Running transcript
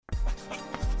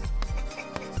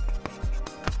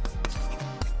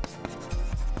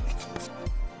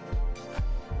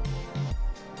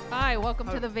Hi, welcome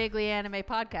to the Vaguely Anime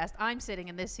Podcast. I'm sitting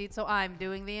in this seat, so I'm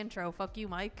doing the intro. Fuck you,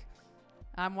 Mike.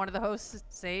 I'm one of the hosts,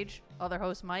 Sage. Other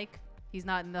host, Mike. He's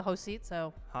not in the host seat,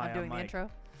 so I'm doing the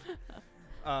intro.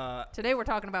 Today we're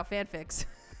talking about fanfics.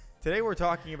 Today we're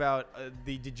talking about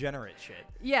the degenerate shit.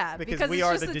 Yeah, because we it's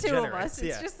are just the the two of us. degenerates.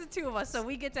 It's just the two of us, so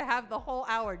we get to have the whole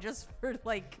hour just for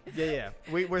like. Yeah.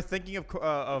 We're thinking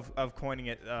of coining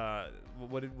it.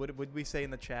 What did we say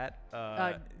in the chat?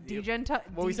 Degen.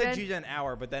 Well, we said Degen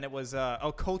hour, but then it was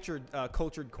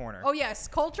cultured corner. Oh yes,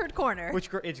 cultured corner.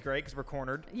 Which it's great because we're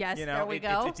cornered. Yes, you know, there we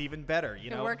go. It's even better. You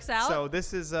know, it works out. So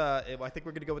this is. I think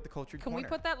we're gonna go with the cultured corner. Can we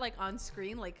put that like on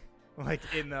screen, like? Like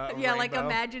in the yeah, rainbow. like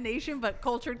imagination, but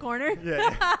cultured corner.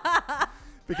 Yeah.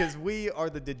 Because we are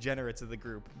the degenerates of the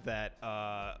group that,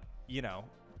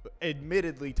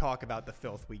 admittedly talk about the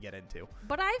filth we get into.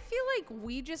 But I feel like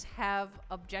we just have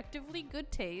objectively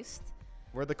good taste.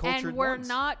 We're the cultured and we're ones.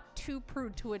 not too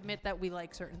prude to admit that we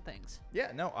like certain things.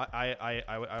 Yeah, no,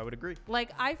 I would agree.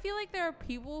 Like, I feel like there are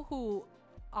people who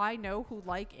I know who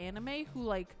like anime who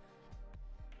like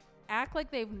act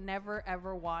like they've never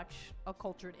ever watched a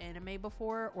cultured anime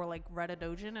before or like read a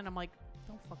doujin, and I'm like,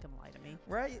 don't fucking lie to me.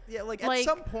 Right? Yeah, like at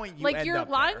some point you end you're up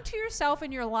lying there. to yourself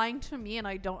and you're lying to me, and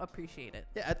I don't appreciate it.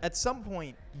 Yeah, at some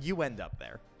point you end up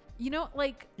there. You know,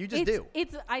 like you just do.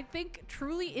 It's I think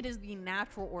truly it is the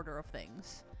natural order of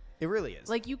things. It really is.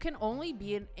 Like, you can only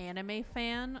be an anime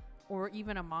fan or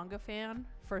even a manga fan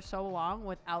for so long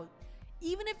without,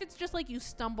 even if it's just like you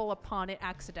stumble upon it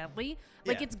accidentally,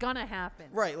 like Yeah. it's gonna happen.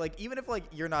 Right, like even if like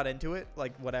you're not into it,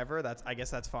 like whatever, I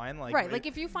guess that's fine. Like right, like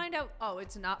if you find out, oh,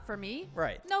 it's not for me,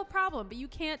 right, no problem. But you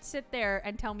can't sit there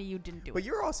and tell me you didn't do it. But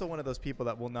you're also one of those people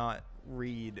that will not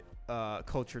read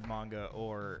cultured manga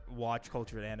or watch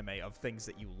cultured anime of things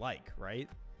that you like, right?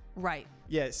 Right.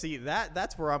 Yeah, see,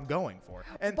 that's where I'm going for.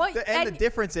 And But- the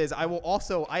difference is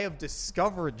I have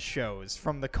discovered shows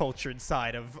from the cultured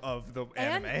side of the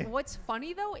anime. And what's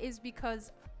funny though is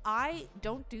because I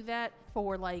don't do that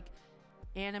for like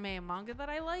anime and manga that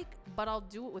I like, but I'll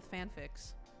do it with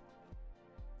fanfics.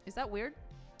 Is that weird?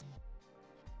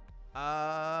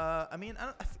 I mean,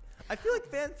 I feel like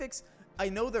fanfics, I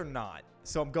know they're not.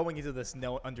 So I'm going into this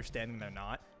understanding they're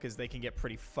not, because they can get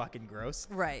pretty fucking gross.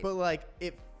 Right. But like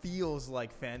it feels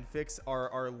like fanfics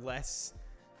are less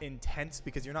intense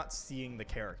because you're not seeing the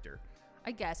character.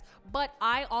 I guess. But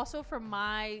I also,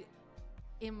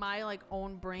 in my like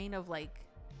own brain of like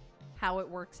how it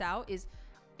works out is,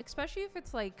 especially if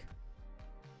it's like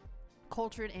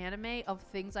cultured anime of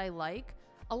things I like,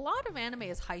 a lot of anime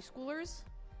is high schoolers.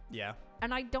 Yeah.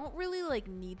 And I don't really like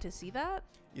need to see that.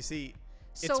 You see,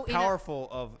 So it's powerful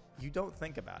of you don't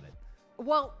think about it.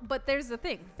 Well, but there's the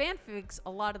thing. Fanfics, a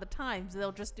lot of the times,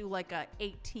 they'll just do like a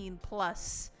 18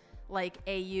 plus like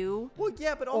AU. Well,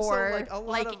 yeah, but also or like a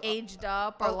lot of aged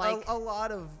up, or like a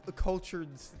lot of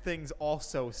cultured things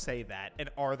also say that, and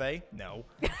are they? No,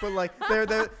 but like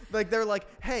they're like,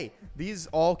 hey, these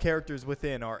all characters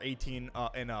within are 18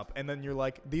 and up, and then you're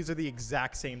like, these are the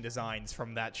exact same designs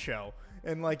from that show,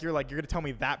 and like you're gonna tell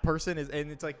me that person is,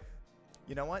 and it's like,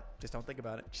 you know what? Just don't think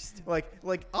about it. Just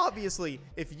like obviously,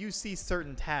 if you see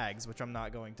certain tags, which I'm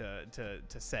not going to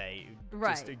say,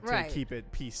 Right, just to right. keep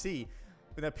it PC.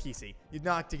 Not PC. You're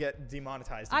not to get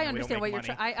demonetized. I understand what you're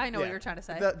trying. I know what you're trying to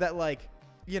say. That like,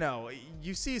 you know,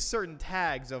 you see certain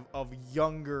tags of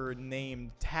younger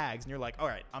named tags, and you're like, all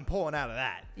right, I'm pulling out of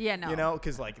that. Yeah, no. You know,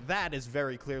 because like that is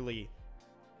very clearly.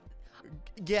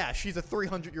 Yeah, she's a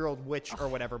 300-year-old witch or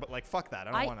whatever, but like, fuck that.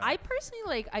 I don't want to. I personally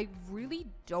like. I really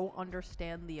don't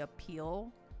understand the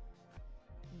appeal,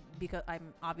 because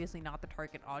I'm obviously not the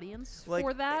target audience Like,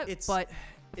 for that. But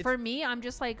it's- for me, I'm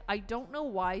just like, I don't know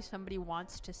why somebody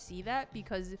wants to see that,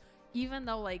 because even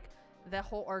though like the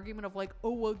whole argument of like,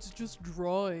 oh, well, it's just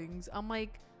drawings, I'm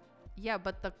like, yeah,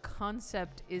 but the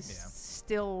concept is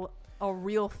still a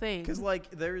real thing. Because like,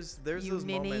 there's those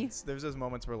mini. moments. There's those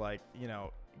moments where like, you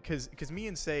know, because me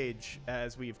and Sage,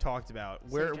 as we've talked about,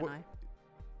 Sage and I. I'm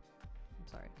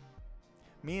sorry.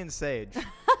 Me and Sage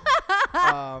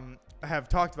have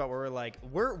talked about where we're like,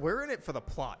 we're in it for the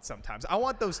plot sometimes. I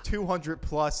want those 200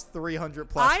 plus, 300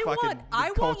 plus I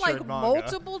want cultured like manga.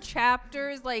 multiple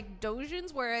chapters, like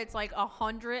doujins where it's like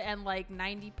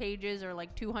 190 pages or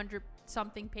like 200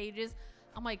 something pages.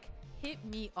 I'm like, hit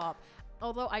me up.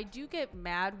 Although I do get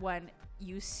mad when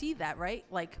you see that, right?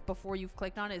 Like before you've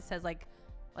clicked on it, it says like,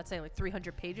 let's say like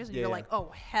 300 pages, and you're like, oh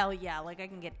hell yeah, like I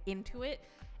can get into it.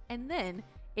 And then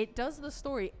it does the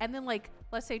story, and then like,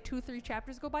 let's say 2-3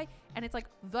 chapters go by, and it's like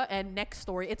the end, next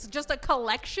story. It's just a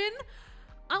collection.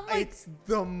 I'm like, It's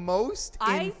the most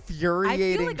I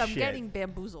infuriating feel like I'm shit. getting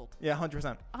bamboozled. Yeah,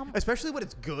 100%. Especially when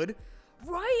it's good.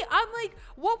 Right? I'm like,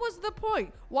 what was the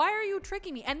point? Why are you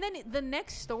tricking me? And then the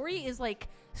next story is like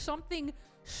something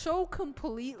so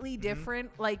completely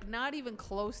different, like not even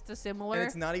close to similar. And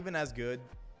it's not even as good.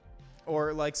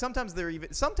 Or like sometimes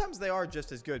they are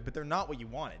just as good, but they're not what you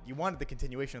wanted. You wanted the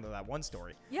continuation of that one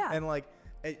story. Yeah. And like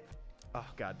oh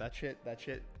god, that shit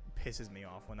pisses me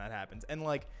off when that happens. And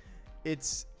like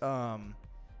it's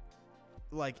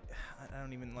like I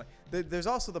don't even like there's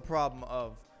also the problem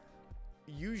of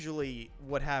usually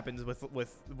what happens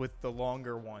with the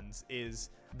longer ones is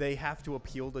they have to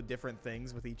appeal to different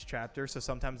things with each chapter, so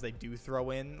sometimes they do throw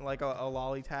in like a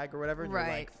lolly tag or whatever, and right.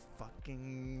 you're like,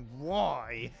 fucking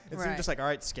why? And so you're just like, all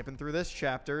right, skipping through this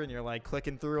chapter, and you're like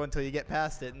clicking through until you get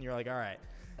past it, and you're like, all right.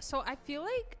 So I feel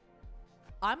like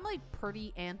I'm like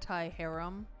pretty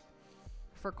anti-harem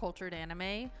for cultured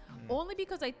anime, only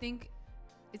because I think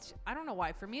I don't know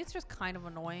why, for me it's just kind of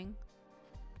annoying.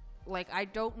 Like, I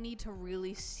don't need to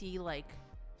really see, like,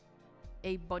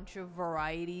 a bunch of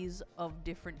varieties of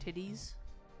different titties.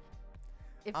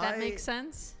 If that makes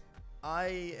sense.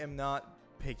 I am not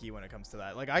picky when it comes to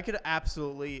that. Like, I could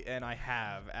absolutely, and I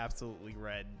have absolutely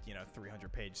read,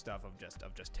 300-page stuff of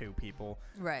just two people.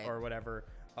 Right. Or whatever.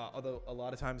 Although, a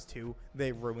lot of times, too,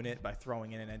 they ruin it by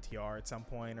throwing in an NTR at some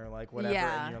point or, like, whatever.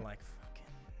 Yeah. And you're like, fucking,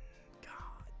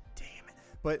 god damn it.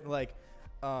 But, like,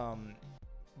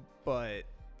 but...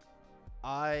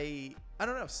 I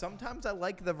don't know. Sometimes I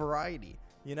like the variety,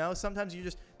 Sometimes you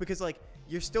just because like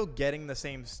you're still getting the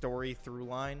same story through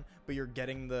line, but you're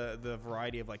getting the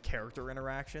variety of like character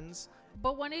interactions.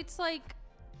 But when it's like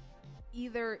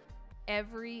either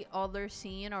every other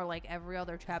scene or like every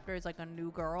other chapter is like a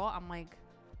new girl, I'm like,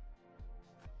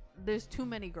 there's too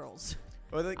many girls.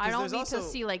 I don't need to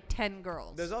see like 10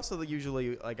 girls. There's also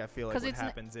usually like I feel like what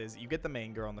happens is you get the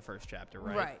main girl in the first chapter,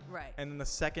 right? Right. And then the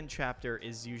second chapter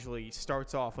is usually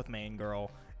starts off with main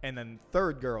girl, and then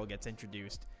third girl gets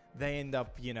introduced. They end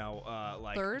up,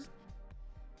 like third,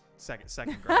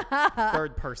 second girl,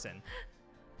 third person.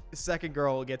 Second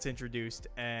girl gets introduced,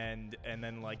 and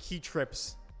then like he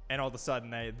trips. And all of a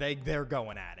sudden they're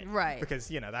going at it, right? Because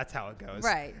that's how it goes,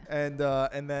 right? And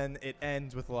then it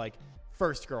ends with like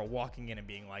first girl walking in and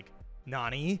being like,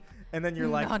 Nani? And then you're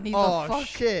like, oh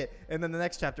shit. And then the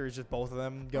next chapter is just both of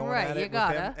them going at it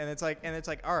with him. And it's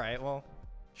like, all right, well,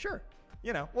 sure.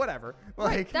 Whatever.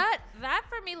 Like that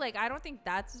for me, like, I don't think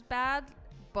that's as bad.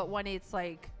 But when it's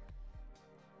like,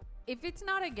 if it's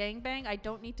not a gangbang, I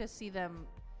don't need to see them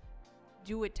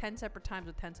do it 10 separate times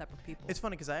with 10 separate people. It's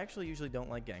funny because I actually usually don't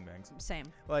like gangbangs. Same.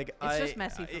 Like it's just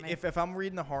messy for me. If I'm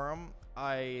reading the harem,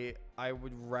 I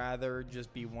would rather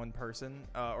just be one person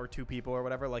or two people or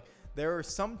whatever. Like there are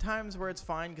some times where it's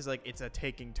fine because like it's a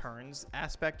taking turns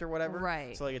aspect or whatever.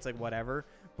 Right. So like it's like whatever.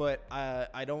 But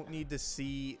I don't need to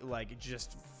see like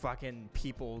just fucking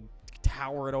people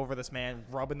towering over this man,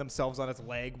 rubbing themselves on his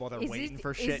leg while they're waiting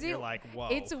for shit. And you're like, whoa.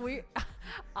 It's weird.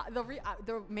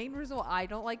 The main reason why I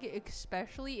don't like it,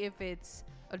 especially if it's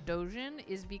a doujin,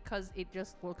 is because it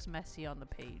just looks messy on the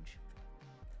page.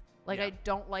 Like, I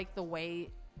don't like the way,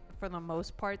 for the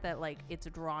most part, that like it's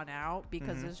drawn out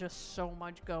because there's just so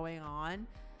much going on,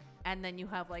 and then you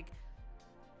have like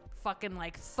fucking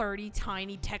like 30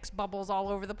 tiny text bubbles all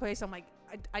over the place. I'm like,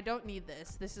 I don't need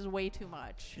this. This is way too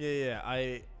much. Yeah.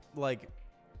 I like.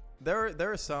 There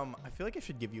are some. I feel like I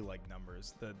should give you like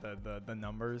numbers, the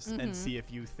numbers, and see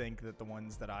if you think that the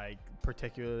ones that I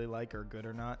particularly like are good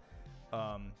or not.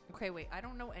 Okay, wait. I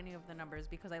don't know any of the numbers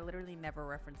because I literally never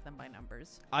reference them by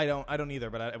numbers. I don't either,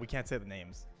 but we can't say the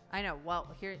names. I know.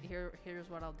 Well, here's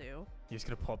what I'll do. You're just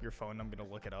gonna pull up your phone and I'm gonna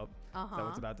look it up. Is that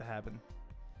what's about to happen?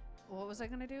 What was I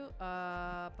gonna do?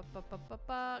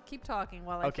 Keep talking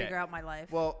while I figure out my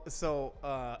life. Well, so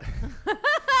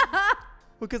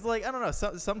because like I don't know.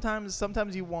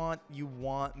 Sometimes you want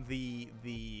the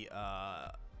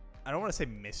I don't want to say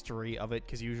mystery of it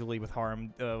because usually with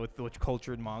harem with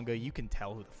cultured manga you can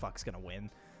tell who the fuck's gonna win.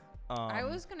 I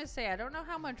was gonna say I don't know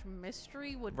how much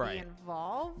mystery would be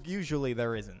involved. Usually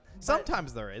there isn't.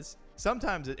 Sometimes there is.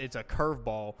 Sometimes it's a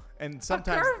curveball, and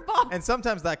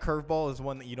sometimes that curveball is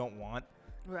one that you don't want.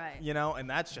 Right. And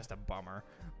that's just a bummer.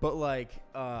 But like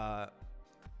I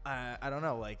don't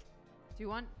know. Like, do you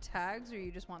want tags or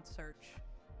you just want search?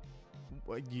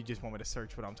 You just want me to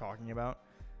search what I'm talking about?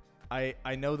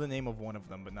 I know the name of one of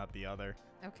them, but not the other.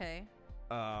 Okay.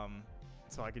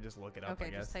 So I could just look it up. Okay, I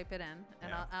guess. just type it in,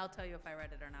 and I'll tell you if I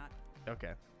read it or not.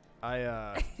 Okay.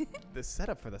 The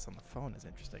setup for this on the phone is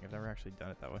interesting. I've never actually done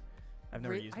it that way. I've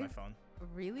never used my phone.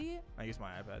 Really? I use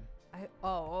my iPad.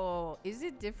 Is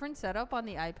it different setup on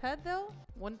the iPad though?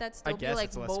 Wouldn't that still be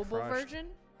like mobile version?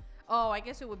 Oh, I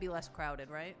guess it would be less crowded,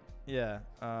 right? Yeah.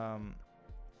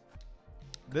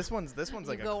 This one's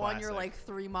like you a go classic. on your like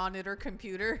 3-monitor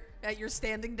computer at your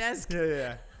standing desk.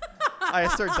 Yeah. I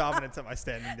assert dominance at my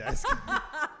standing desk.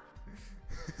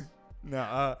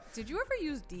 No. Did you ever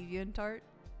use DeviantArt?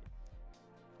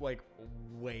 Like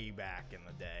way back in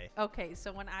the day. Okay,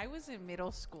 so when I was in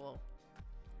middle school.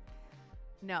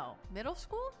 No, middle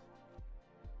school?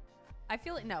 I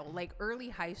feel like no, like early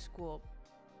high school.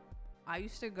 I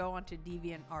used to go onto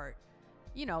DeviantArt,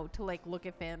 to like look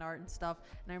at fan art and stuff.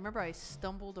 And I remember I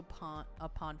stumbled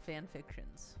upon fan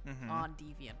fictions on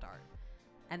DeviantArt,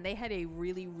 and they had a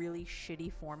really, really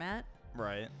shitty format.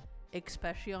 Right.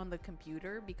 Especially on the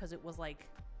computer because it was like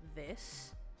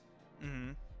this.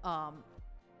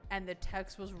 And the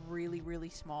text was really, really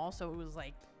small, so it was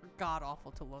like god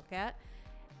awful to look at.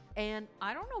 And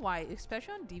I don't know why,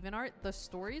 especially on DeviantArt, the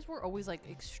stories were always like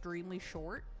extremely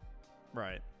short.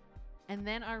 Right. And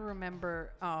then I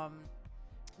remember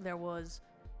there was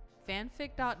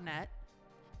fanfic.net,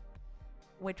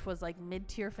 which was like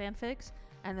mid-tier fanfics,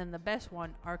 and then the best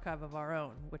one, Archive of Our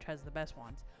Own, which has the best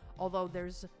ones. Although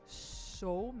there's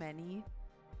so many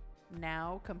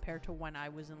now compared to when I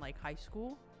was in like high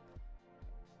school.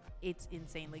 It's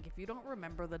insane. Like if you don't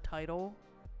remember the title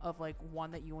of like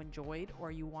one that you enjoyed or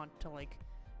you want to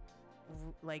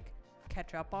like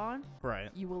catch up on, right,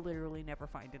 you will literally never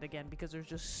find it again because there's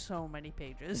just so many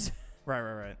pages.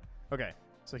 Right. Okay,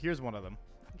 so here's one of them.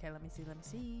 Okay, let me see.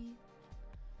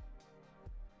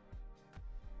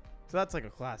 So that's like a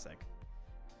classic.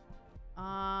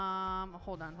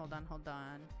 Hold on.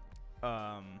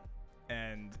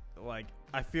 And like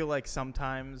I feel like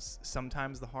sometimes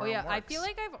the harm works. I feel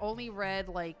like I've only read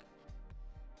like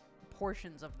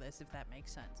portions of this, if that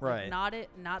makes sense. Right. Like,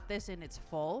 not this in its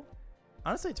full.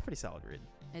 Honestly, it's a pretty solid read.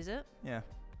 Is it? Yeah.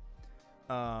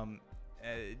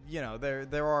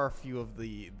 There are a few of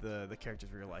the characters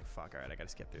where you're like, fuck, all right, I gotta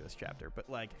skip through this chapter. But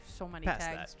like, so many past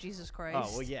tags. that. Jesus Christ. Oh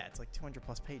well, yeah, it's like 200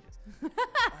 plus pages.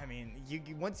 I mean,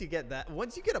 once you get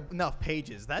enough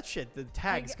pages, that shit, the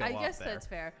tags go up there. I guess that's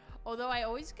fair. Although I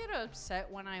always get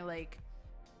upset when I like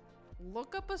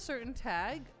look up a certain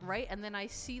tag, right? And then I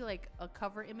see like a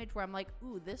cover image where I'm like,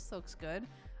 ooh, this looks good.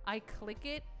 I click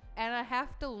it and I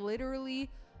have to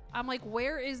literally, I'm like,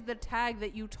 where is the tag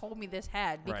that you told me this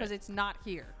had? Because Right. it's not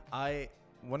here.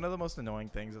 One of the most annoying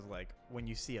things is like when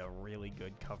you see a really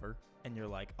good cover and you're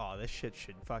like, oh, this shit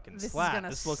should fucking This is slap. gonna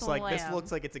This looks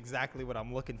like it's exactly what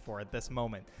I'm looking for at this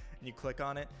moment. And you click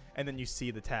on it and then you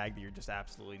see the tag that you're just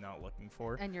absolutely not looking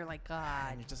for. And you're like, God.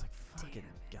 And you're just like, fucking damn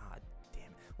it. god damn it.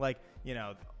 Like,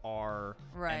 R,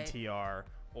 Right. NTR,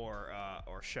 or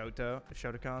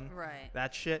Shotokan. Right.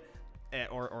 That shit.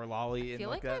 Or Lolly. I feel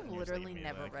and like that, I've and you're just literally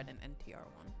immediately never like, read an NTR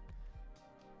one.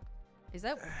 Is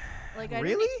that like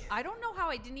Really? I don't know how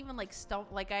I didn't even like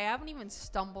I haven't even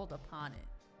stumbled upon it.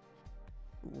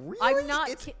 Really? I'm not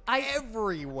It's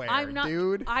everywhere, I'm not,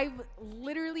 dude. I've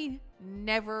literally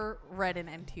never read an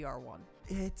NTR one.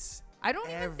 It's I don't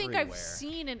even think I've everywhere.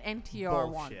 seen an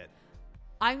NTR one. Bullshit.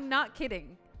 I'm not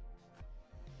kidding.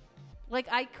 Like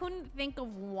I couldn't think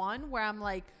of one where I'm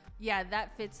like, yeah,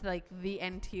 that fits like the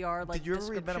NTR like Did you ever read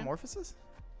description. Metamorphosis?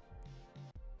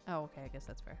 Oh, okay, I guess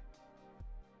that's fair.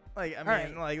 Like, I All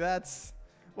mean, right. like that's,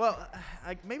 well,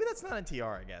 maybe that's not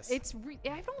NTR, I guess. I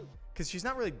don't. Because she's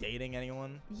not really dating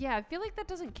anyone. Yeah, I feel like that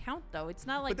doesn't count though. It's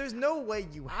not like. But there's no way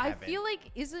you I haven't. feel like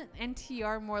isn't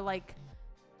NTR more like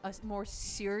a more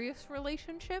serious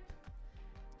relationship?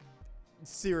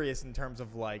 Serious in terms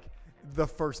of like the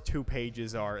first 2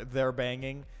 pages are they're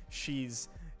banging. She's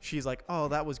like, oh,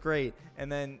 that was great,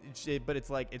 and then but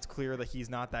it's like it's clear that he's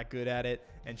not that good at it,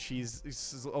 and she's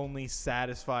only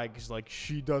satisfied because like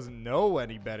she doesn't know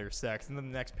any better sex. And then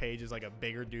the next page is like a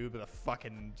bigger dude with a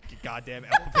fucking goddamn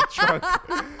elephant trunk,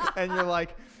 and you're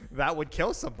like, that would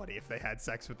kill somebody if they had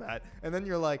sex with that. And then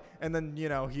you're like, and then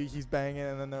he's banging,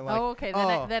 and then they're like, Oh, okay.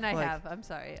 Then I have. I'm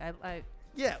sorry. I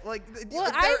Yeah, like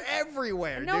Well, they're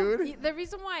everywhere, no. dude. The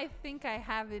reason why I think I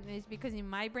haven't is because in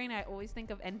my brain I always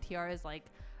think of NTR as like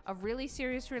a really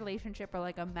serious relationship or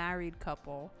like a married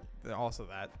couple, Also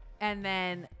that. and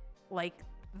then like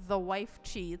the wife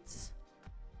cheats,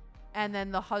 and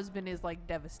then the husband is like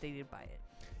devastated by it.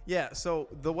 Yeah, so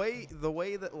the way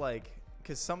that like,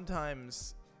 because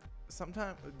sometimes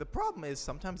the problem is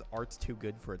sometimes art's too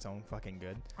good for its own fucking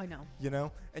good. I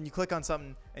know. And you click on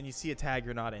something and you see a tag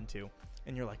you're not into,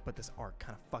 and you're like, but this art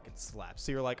kind of fucking slaps.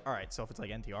 So you're like, all right, so if it's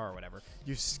like NTR or whatever,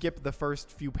 you skip the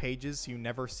first few pages so you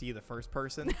never see the first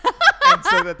person, and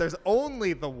so that there's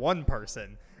only the one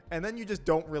person. and then you just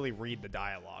don't really read the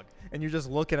dialogue, and you're just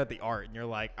looking at the art, and you're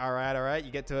like, all right,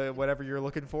 you get to whatever you're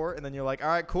looking for, and then you're like, all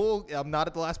right, cool, I'm not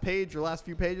at the last page or last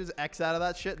few pages, X out of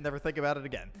that shit and never think about it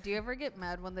again. Do you ever get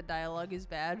mad when the dialogue is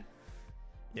bad?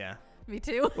 Yeah. Me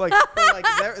too. Like,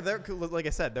 there, like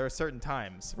I said, there are certain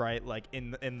times, right? Like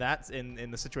in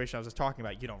the situation I was just talking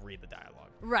about, you don't read the dialogue,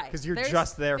 right? Because you're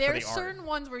just there for the art. There's certain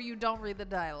ones where you don't read the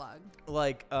dialogue.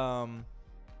 Like the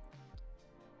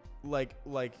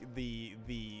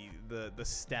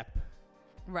step,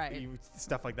 right?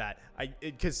 Stuff like that.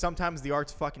 Because sometimes the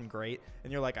art's fucking great,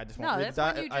 and you're like, I just won't read the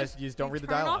dialogue. You just don't read the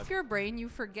dialogue. Turn off your brain. You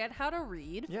forget how to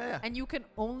read. Yeah. And you can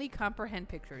only comprehend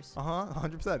pictures.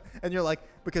 100%. And you're like,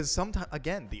 because sometimes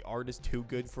again, the art is too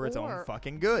good for its own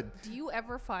fucking good. Do you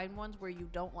ever find ones where you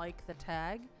don't like the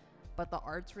tag, but the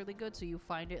art's really good, so you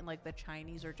find it in like the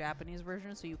Chinese or Japanese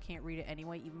version, so you can't read it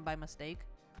anyway, even by mistake?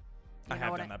 I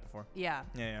have done that before. Yeah.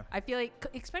 Yeah. I feel like,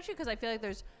 especially because I feel like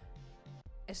there's,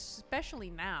 especially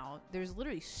now, there's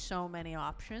literally so many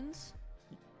options.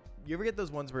 You ever get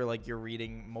those ones where like you're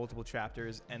reading multiple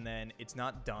chapters and then it's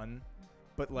not done,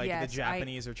 but like the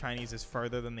Japanese or Chinese is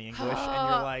further than the English, and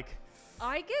you're like,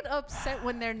 I get upset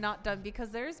when they're not done, because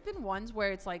there's been ones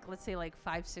where it's like, let's say like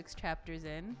 5-6 chapters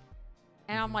in,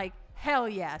 and I'm like, hell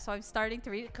yeah. So I'm starting to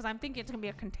read it because I'm thinking it's gonna be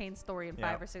a contained story in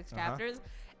 5 or 6 chapters.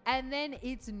 And then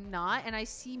it's not, and I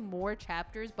see more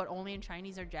chapters, but only in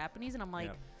Chinese or Japanese, and I'm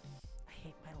like, I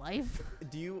hate my life.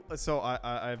 Do you? So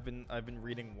I've been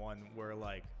reading one where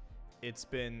like it's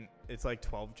like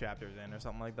 12 chapters in or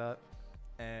something like that,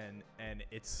 and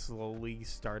it's slowly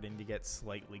starting to get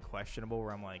slightly questionable.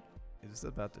 Where I'm like, is this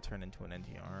about to turn into an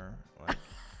NTR? Like,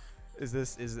 is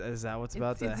that what's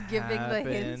about to happen? It's giving the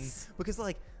hints. Because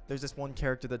like there's this one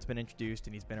character that's been introduced,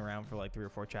 and he's been around for like 3 or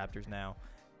 4 chapters now,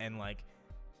 and like.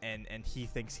 And he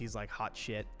thinks he's like hot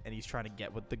shit, and he's trying to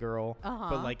get with the girl,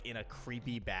 but like in a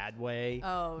creepy bad way.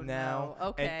 Oh now. No!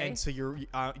 Okay. And so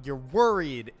you're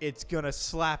worried it's gonna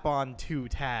slap on 2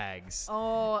 tags.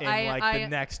 Oh, in the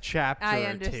next chapter. I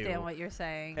understand what you're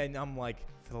saying. And I'm like,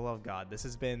 for the love of God, this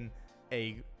has been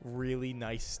a really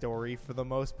nice story for the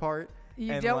most part.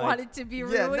 You don't want it to be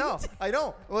ruined? Yeah, no, I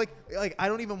don't. Like I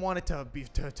don't even want it to be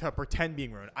to pretend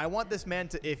being ruined. I want this man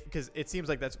to, because it seems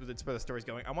like that's where the story's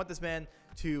going. I want this man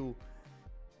to,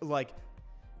 like,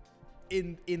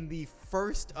 in the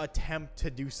first attempt to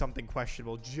do something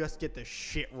questionable, just get the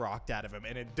shit rocked out of him,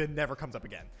 and it never comes up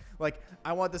again. Like,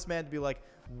 I want this man to be like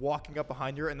walking up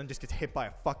behind her and then just gets hit by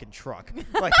a fucking truck,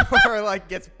 like, or like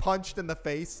gets punched in the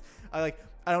face.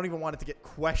 I don't even want it to get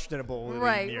questionable.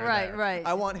 Right.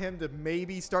 I want him to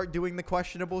maybe start doing the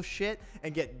questionable shit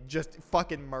and get just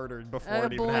fucking murdered before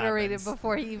it even happens.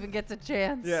 Before he even gets a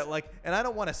chance. Yeah, like, and I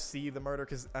don't want to see the murder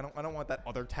because I don't want that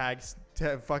other tags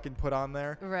to fucking put on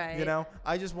there. Right. You know,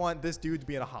 I just want this dude to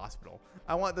be in a hospital.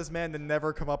 I want this man to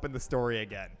never come up in the story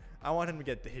again. I want him to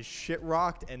get his shit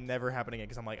rocked and never happen again,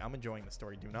 because I'm like, I'm enjoying the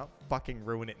story. Do not fucking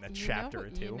ruin it in a chapter or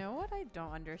 2. You know what? I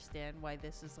don't understand why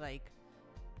this is like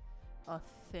a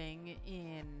thing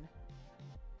in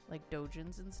like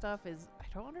doujins and stuff is I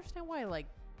don't understand why like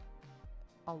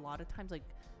a lot of times like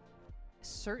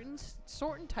certain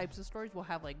types of stories will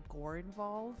have like gore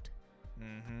involved,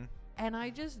 and I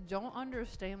just don't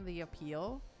understand the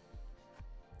appeal.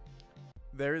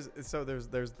 There's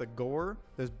the gore,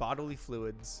 there's bodily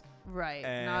fluids,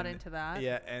 right? Not into that.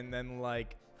 Yeah, and then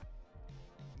like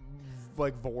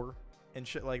vor and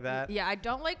shit like that. Yeah, I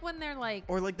don't like when they're like,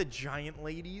 or like the giant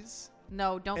ladies.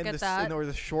 No, don't get that. Or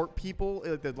the short people,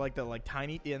 like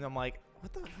tiny, and I'm like,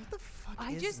 what the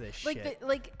fuck is this shit?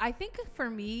 I think for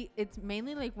me, it's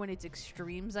mainly like when it's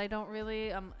extremes. I don't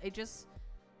really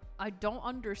I don't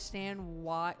understand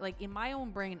why. Like in my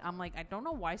own brain, I'm like, I don't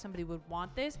know why somebody would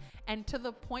want this, and to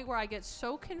the point where I get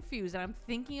so confused and I'm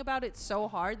thinking about it so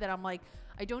hard that I'm like,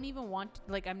 I don't even want.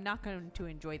 Like, I'm not going to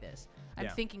enjoy this. I'm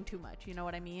thinking too much. You know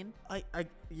what I mean? I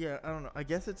don't know. I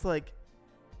guess it's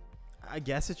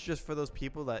just for those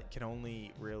people that can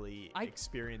only really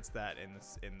experience that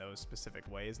in those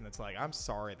specific ways, and it's like, I'm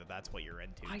sorry that's what you're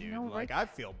into, dude. Know, like, I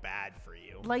feel bad for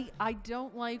you. Like, I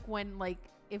don't like when, like,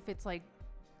 if it's like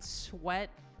sweat,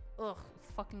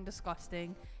 fucking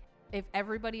disgusting. If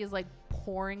everybody is like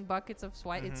pouring buckets of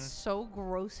sweat, it's so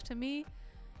gross to me.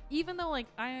 Even though, like,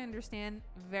 I understand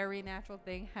very natural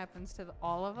thing happens to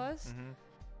all of us,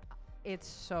 it's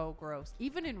so gross.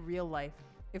 Even in real life,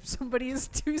 if somebody is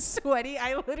too sweaty,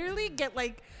 I literally get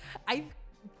like, I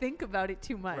think about it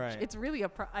too much. Right. It's really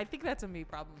I think that's a me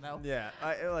problem though. Yeah,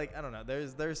 I don't know.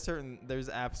 There's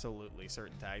absolutely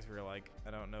certain tags where you're like,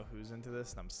 I don't know who's into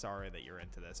this, and I'm sorry that you're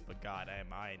into this, but God,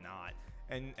 am I not?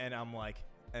 And I'm like,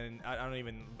 And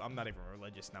I'm not even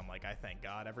religious, and I'm like, I thank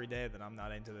God every day that I'm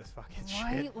not into this fucking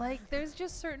Right? shit. Like, there's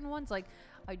just certain ones. Like,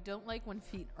 I don't like when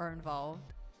feet are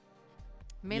involved.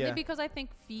 Mainly Yeah. because I think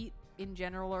feet in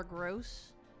general are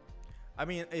gross. I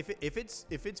mean, if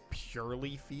it's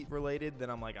purely feet related, then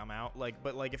I'm like, I'm out. Like,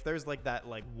 but like if there's like that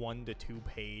like 1 to 2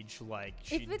 page like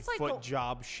If it's like foot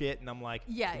job shit, and I'm like,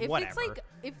 Yeah, whatever.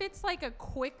 if it's like a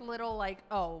quick little like,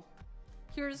 oh,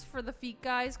 here's for the feet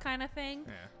guys kind of thing,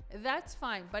 Yeah. that's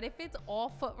fine. But if it's all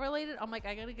foot related, I'm like,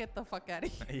 I gotta get the fuck out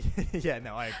of here. Yeah,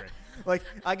 no, I agree. Like,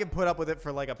 I can put up with it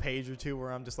for like a page or two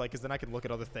where I'm just like, because then I can look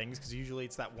at other things. Because usually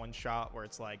it's that one shot where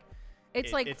it's like,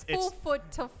 It's full foot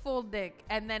to full dick,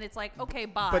 and then it's like, okay,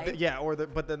 bye.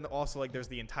 But but then also like there's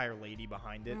the entire lady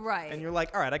behind it, Right. And you're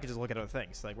like, all right, I could just look at other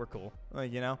things. Like, we're cool,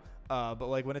 like, you know. But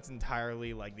like when it's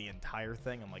entirely like the entire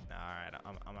thing, I'm like, nah,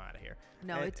 all right, I'm out of here.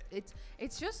 No, And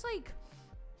it's just like,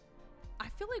 I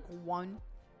feel like one,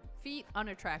 feet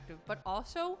unattractive, but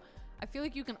also I feel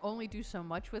like you can only do so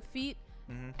much with feet,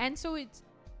 Mhm. and so it's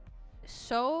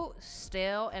so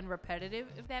stale and repetitive,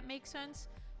 if that makes sense.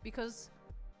 Because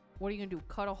what are you gonna do?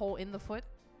 Cut a hole in the foot?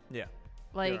 Yeah.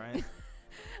 Like, right.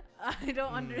 I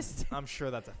don't understand. I'm sure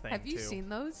that's a thing. Have you too. seen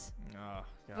those? Oh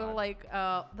God. The like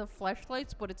the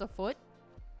fleshlights, but it's a foot.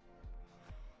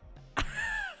 Oh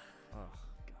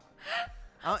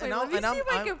God. Wait, let me see if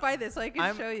I can find this so I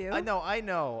can show you. I know.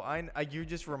 You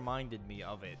just reminded me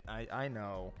of it. I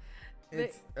know.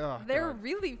 It's They're God.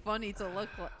 really funny to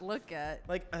look at.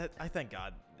 Like I thank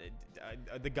God,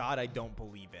 the God I don't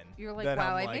believe in. You're like, that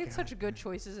wow, I'm I like, made such good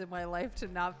choices in my life to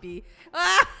not be.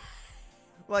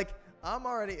 Like I'm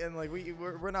already and like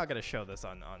we're not gonna show this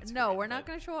on screen. No, we're not but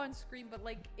gonna show on screen, but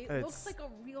like it It's- looks like a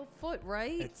real foot,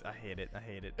 right? I hate it. I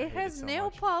hate it. It has so nail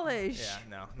much. polish.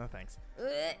 Yeah, no thanks.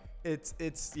 Ugh.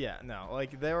 It's yeah, no.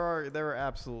 Like there are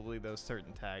absolutely those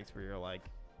certain tags where you're like,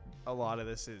 a lot of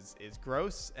this is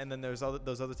gross, and then there's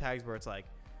those other tags where it's like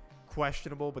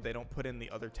questionable, but they don't put in the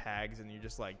other tags, and you're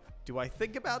just like, do I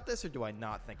think about this or do I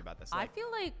not think about this? I Like, feel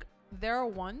like there are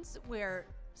ones where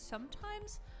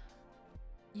sometimes,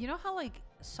 you know how like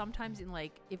sometimes in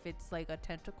like if it's like a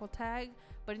tentacle tag,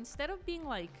 but instead of being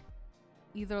like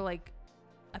either like,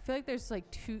 I feel like there's like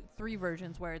 3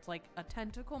 versions where it's like a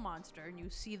tentacle monster and you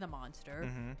see the monster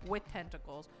Mhm. with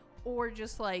tentacles, or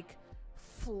just like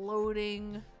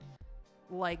floating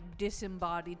like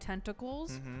disembodied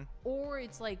tentacles, Mhm. or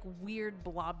it's like weird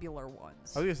blobular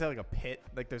ones. I was gonna say like a pit,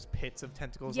 like there's pits of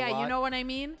tentacles. a Yeah, you lot. know what I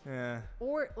mean? Yeah.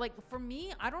 Or like for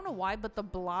me, I don't know why, but the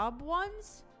blob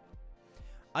ones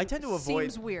I tend to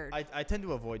avoid. seems weird. I tend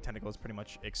to avoid tentacles pretty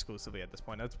much exclusively at this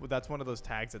point. That's one of those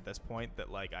tags at this point that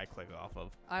like I click off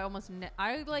of. I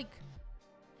like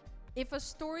if a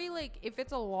story, like if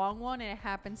it's a long one and it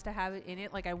happens to have it in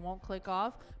it, like I won't click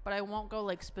off, but I won't go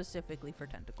like specifically for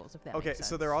tentacles, if that Okay, makes sense.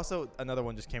 so there also another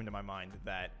one just came to my mind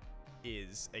that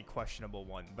is a questionable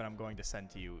one, but I'm going to send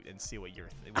to you and see what you're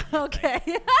Okay.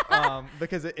 think.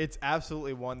 Because it's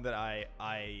absolutely one that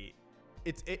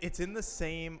it's in the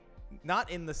same,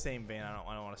 not in the same vein, I don't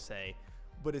want to say,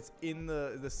 but it's in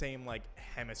the same like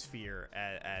hemisphere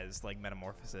as like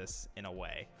Metamorphosis in a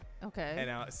way. Okay.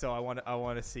 And so I want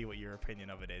to see what your opinion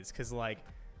of it is, because like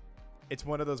it's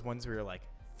one of those ones where you're like,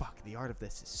 fuck, the art of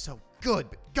this is so good,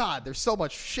 but God, there's so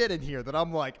much shit in here that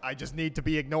I'm like, I just need to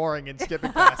be ignoring and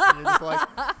skipping past. And you're just like,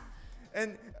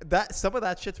 and that some of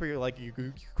that shit's where you're like, you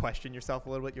question yourself a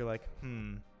little bit. You're like,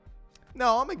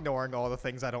 no, I'm ignoring all the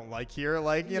things I don't like here.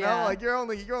 Like, you know, Yeah. like you're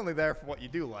only there for what you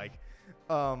do like.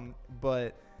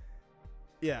 But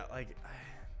yeah, like.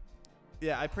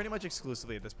 Yeah, I pretty much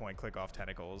exclusively at this point click off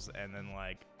tentacles, and then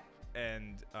like,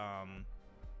 and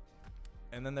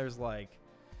then there's like,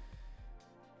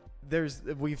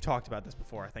 we've talked about this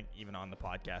before, I think even on the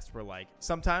podcast, where like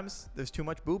sometimes there's too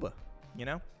much booba, you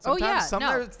know?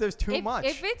 Sometimes there's too much.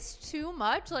 If it's too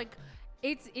much, like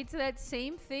it's that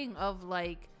same thing of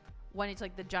like when it's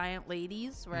like the giant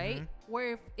ladies, right? Mhm.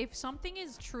 Where if something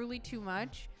is truly too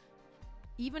much,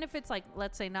 even if it's like,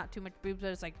 let's say not too much boobs,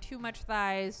 but it's like too much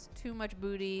thighs, too much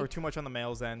booty, or too much on the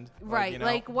male's end. right? You know?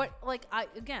 Like what? Like I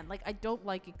don't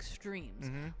like extremes.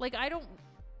 Mhm. Like I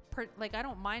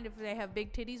don't mind if they have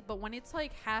big titties, but when it's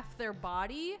like half their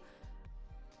body,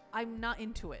 I'm not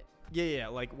into it. Yeah,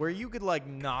 like where you could like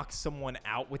knock someone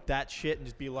out with that shit and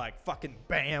just be like fucking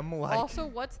bam. Like, Also,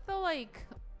 what's the like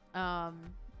the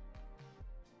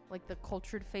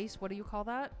cultured face? What do you call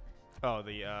that? oh,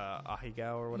 the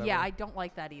ahigao or whatever. Yeah, I don't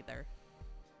like that either.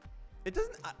 It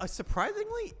doesn't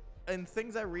surprisingly, in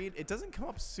things I read, it doesn't come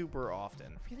up super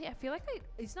often. Really, I feel like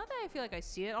it's not that I feel like I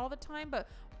see it all the time, but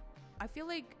I feel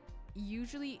like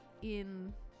usually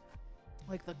in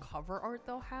like the cover art,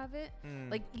 they'll have it.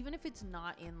 Like even if it's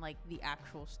not in like the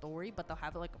actual story, but they'll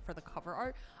have it like for the cover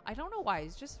art. I don't know why.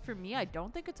 It's just for me, I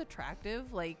don't think it's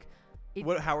attractive. Like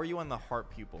How are you on the heart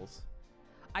pupils?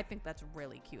 I think that's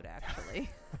really cute, actually.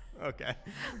 Okay.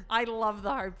 I love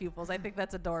the heart pupils. I think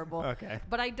that's adorable. Okay.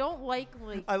 But I don't like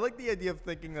I like the idea of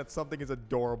thinking that something is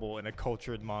adorable in a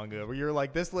cultured manga where you're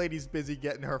like, this lady's busy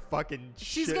getting her fucking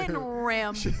she's shit. getting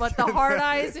rammed, but the hard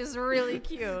eyes is really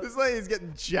cute. This lady's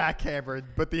getting jackhammered,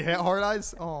 but the hard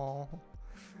eyes, oh.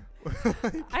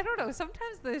 I don't know.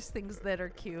 Sometimes there's things that are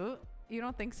cute. You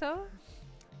don't think so?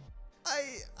 I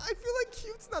feel like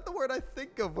cute's not the word I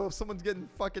think of when someone's getting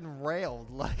fucking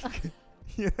railed. Like,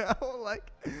 you know,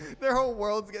 like their whole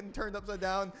world's getting turned upside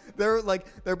down.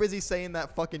 They're busy saying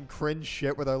that fucking cringe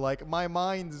shit where they're like, my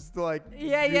mind's like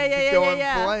going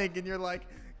blank, and you're like,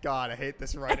 God, I hate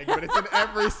this writing, but it's in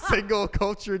every single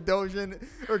cultured doujin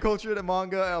or cultured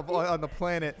manga on the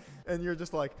planet, and you're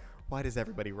just like, why does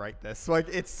everybody write this? Like,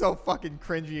 it's so fucking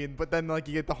cringy, but then like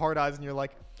you get the hard eyes, and you're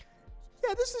like,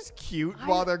 yeah, this is cute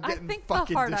while they're getting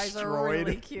fucking the hard destroyed. Eyes are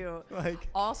really cute. Like,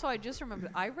 also, I just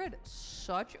remembered I read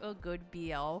such a good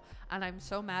BL, and I'm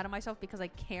so mad at myself because I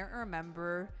can't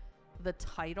remember the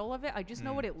title of it. I just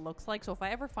know what it looks like. So if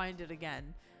I ever find it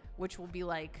again, which will be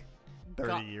like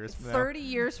 30 years from now. 30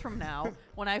 years from now,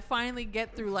 when I finally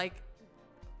get through like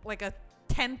a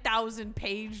 10,000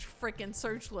 page freaking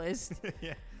search list.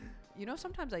 Yeah. You know,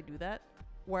 sometimes I do that,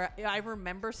 where I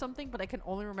remember something, but I can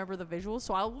only remember the visuals.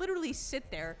 So I'll literally sit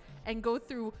there and go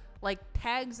through like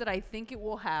tags that I think it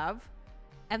will have.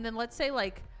 And then let's say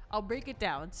like, I'll break it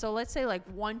down. So let's say like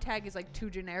one tag is like too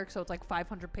generic. So it's like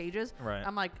 500 pages. Right.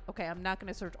 I'm like, okay, I'm not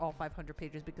going to search all 500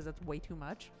 pages because that's way too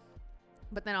much.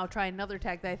 But then I'll try another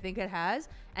tag that I think it has,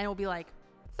 and it'll be like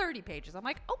 30 pages. I'm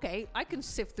like, okay, I can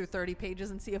sift through 30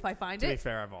 pages and see if I find it. To be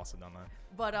fair, I've also done that.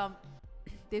 But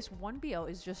this one BL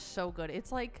is just so good.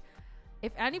 It's like,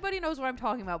 if anybody knows what I'm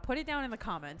talking about, put it down in the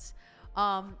comments.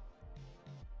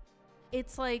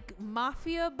 It's like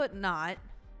Mafia, but not.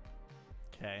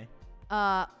 Okay.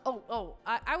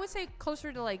 I would say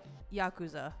closer to like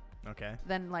Yakuza Okay.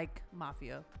 than like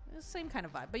Mafia. It's the same kind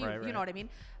of vibe, but you Right. know what I mean.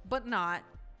 But not,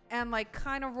 and like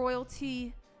kind of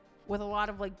royalty with a lot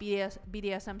of like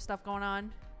BDSM stuff going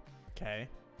on. Okay.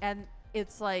 And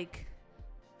it's like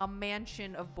a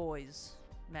mansion of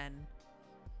men,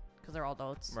 because they're all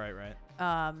adults. Right.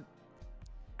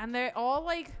 And they all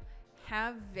like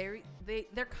have they're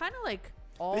kind of like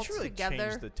all they should really together.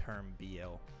 change the term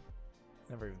BL.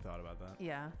 Never even thought about that.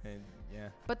 Yeah. And yeah.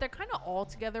 But they're kind of all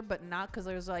together, but not, because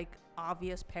there's like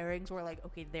obvious pairings where like,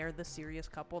 okay, they're the serious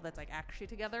couple that's like actually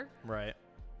together. Right.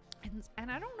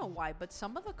 And I don't know why, but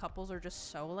some of the couples are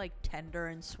just so like tender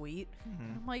and sweet. Mm-hmm.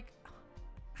 And I'm like,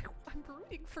 I'm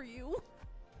rooting for you.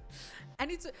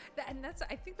 And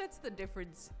I think that's the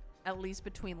difference, at least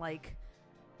between like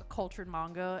cultured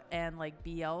manga and like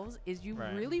BLs, is you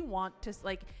really want to,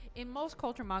 like, in most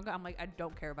cultured manga, I'm like, I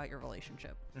don't care about your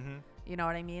relationship. Mm-hmm. You know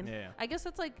what I mean? Yeah. I guess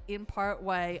that's like in part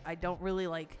why I don't really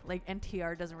like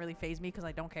NTR doesn't really faze me, because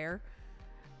I don't care.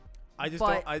 I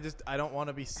don't want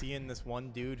to be seeing this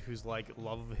one dude who's like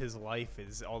love of his life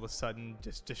is all of a sudden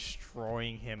just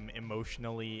destroying him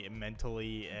emotionally,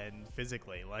 mentally, and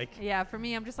physically. Like, yeah, for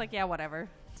me, I'm just like, yeah, whatever.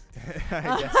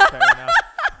 I guess fair enough.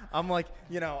 I'm like,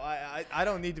 you know, I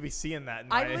don't need to be seeing that.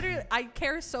 I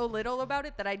care so little about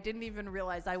it that I didn't even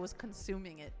realize I was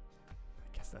consuming it.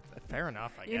 I guess that's fair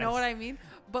enough. I guess. You know what I mean?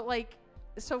 But like,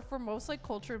 so for most like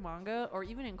cultured manga or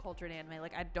even in cultured anime,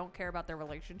 like I don't care about their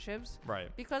relationships, right?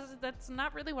 Because that's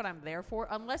not really what I'm there for,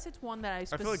 unless it's one that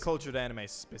I feel like cultured anime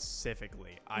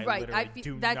specifically, I literally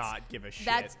do not give a shit.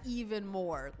 That's even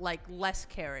more like less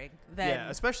caring than, yeah,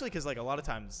 especially because like a lot of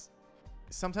times,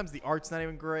 sometimes the art's not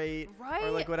even great, right?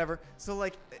 Or like whatever. So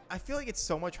like, I feel like it's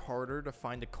so much harder to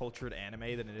find a cultured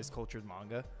anime than it is cultured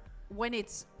manga. When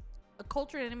it's a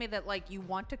cultured anime that like you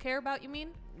want to care about, you mean?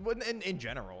 Well, in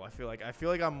general, I feel like I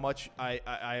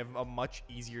have a much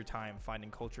easier time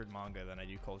finding cultured manga than I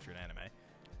do cultured anime.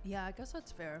 Yeah, I guess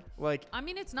that's fair. Like, I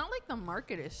mean, it's not like the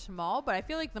market is small, but I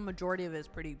feel like the majority of it is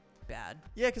pretty bad.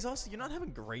 Yeah, because also you're not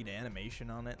having great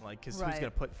animation on it, like, because who's gonna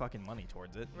put fucking money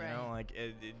towards it? You know, like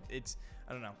it's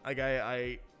I don't know. Like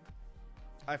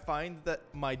I find that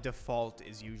my default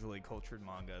is usually cultured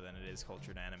manga than it is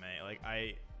cultured anime. Like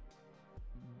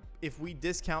if we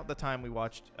discount the time we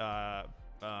watched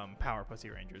Power Pussy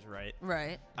Rangers, right?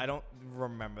 I don't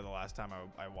remember the last time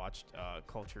I watched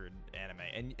cultured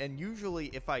anime, and usually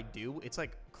if I do, it's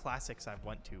like classics I've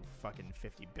went to fucking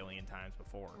 50 billion times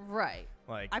before. Right.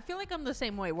 Like, I feel like I'm the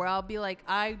same way, where I'll be like,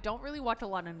 I don't really watch a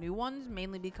lot of new ones,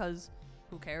 mainly because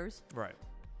who cares? Right.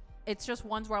 it's just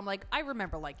ones where I'm like, I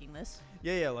remember liking this.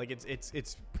 Yeah, like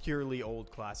it's purely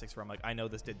old classics where I'm like, I know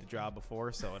this did the job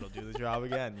before, so it'll do the job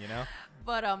again, you know?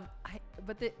 But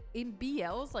in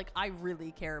BLs, like, I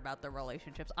really care about the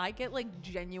relationships. I get like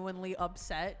genuinely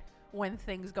upset when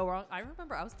things go wrong. I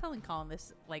remember I was telling Colin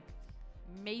this like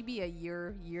maybe a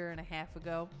year and a half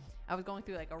ago. I was going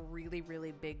through like a really,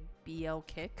 really big BL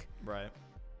kick. Right.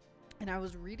 And I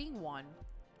was reading one,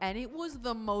 and it was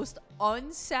the most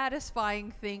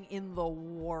unsatisfying thing in the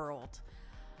world.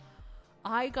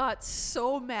 I got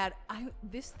so mad.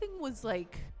 This thing was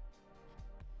like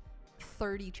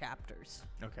 30 chapters.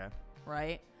 Okay.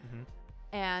 Right? Mm-hmm.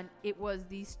 And it was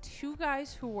these two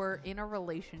guys who were in a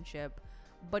relationship,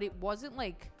 but it wasn't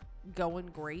like going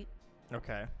great.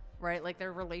 Okay. Right? Like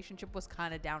their relationship was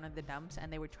kind of down in the dumps,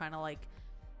 and they were trying to like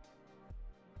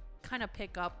kind of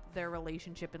pick up their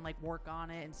relationship and like work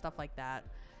on it and stuff like that.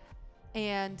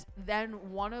 And then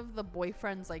one of the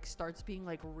boyfriends like starts being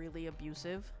like really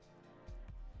abusive.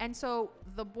 And so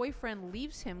the boyfriend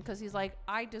leaves him because he's like,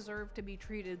 I deserve to be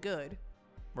treated good.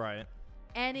 Right.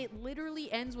 And it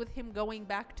literally ends with him going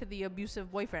back to the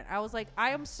abusive boyfriend. I was like, I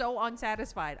am so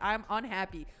unsatisfied. I'm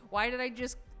unhappy. Why did I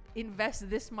just invest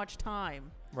this much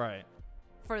time? Right.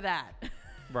 For that?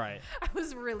 Right. I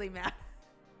was really mad.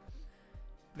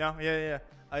 No, yeah.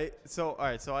 So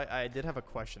I did have a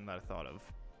question that I thought of.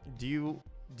 Do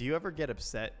you ever get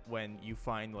upset when you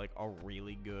find like a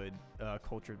really good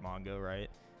cultured manga, right?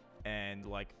 And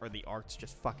like, or the art's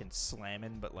just fucking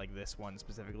slamming, but like this one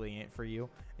specifically ain't for you,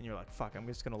 and you're like, fuck, I'm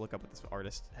just gonna look up what this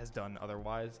artist has done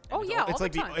otherwise. And it's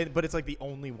like but it's like the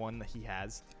only one that he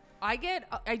has. I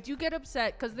do get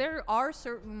upset because there are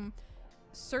certain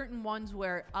ones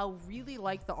where I'll really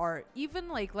like the art, even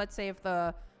like, let's say if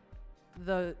the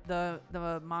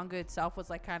manga itself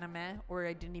was like kind of meh, or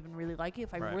I didn't even really like it.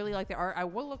 If I really like the art, I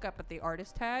will look up at the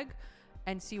artist tag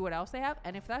and see what else they have.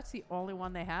 And if that's the only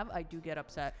one they have, I do get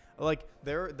upset. Like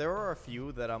there are a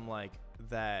few that I'm like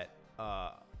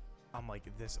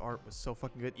this art was so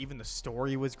fucking good. Even the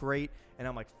story was great, and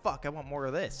I'm like, fuck, I want more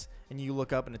of this. And you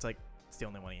look up and it's like it's the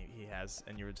only one he has,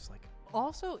 and you're just like.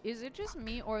 Also, is it just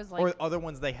me, or is like, or other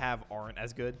ones they have aren't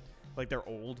as good, like they're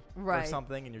old or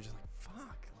something, and you're just like,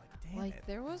 fuck. Like,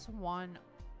 there was one,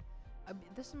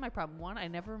 this is my problem. One, I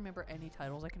never remember any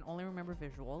titles. I can only remember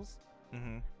visuals.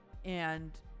 Mm-hmm.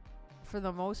 And for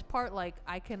the most part,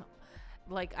 I can,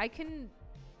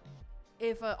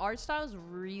 if an art style is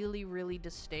really, really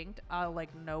distinct, I'll,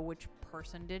 like, know which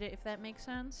person did it, if that makes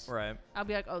sense. Right. I'll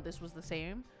be like, oh, this was the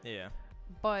same. Yeah.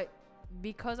 But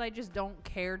because I just don't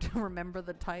care to remember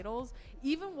the titles,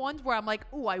 even ones where I'm like,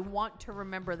 ooh, I want to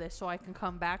remember this so I can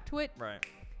come back to it. Right.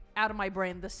 Out of my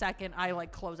brain the second I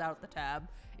like close out the tab.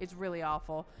 It's really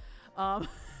awful.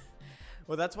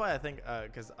 Well, that's why I think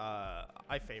because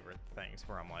I favorite things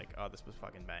where I'm like, oh, this was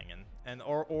fucking banging, and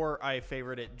or I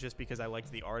favorite it just because I liked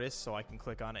the artist, so I can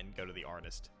click on it and go to the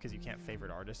artist because you can't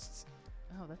favorite artists.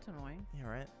 Oh, that's annoying. Yeah,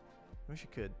 right. I wish you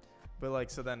could, but like,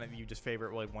 so then you just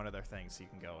favorite like one of their things, so you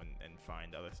can go and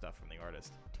find other stuff from the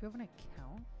artist. Do you have an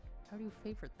account? How do you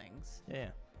favorite things?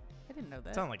 Yeah. I didn't know that.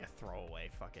 It's not like a throwaway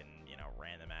fucking,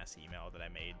 random ass email that I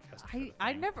made just for the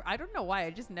I thing. I don't know why.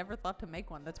 I just never thought to make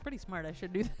one. That's pretty smart. I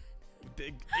should do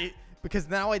that. Because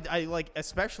now I like,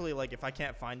 especially like if I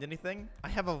can't find anything, I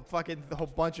have a whole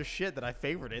bunch of shit that I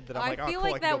favorited that I'm like, oh, cool,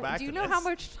 I can go back to this. Do you know how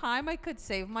much time I could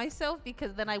save myself?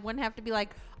 Because then I wouldn't have to be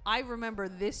like, I remember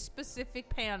this specific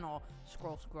panel.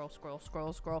 Scroll.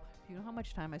 Do you know how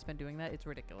much time I spend doing that? It's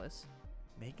ridiculous.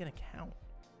 Make an account.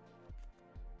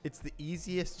 It's the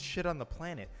easiest shit on the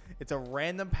planet. It's a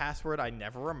random password I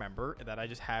never remember that I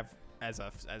just have as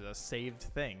a saved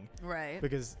thing. Right.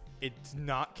 Because it's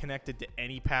not connected to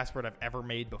any password I've ever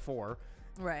made before.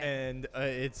 Right. And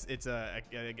it's a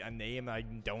name I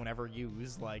don't ever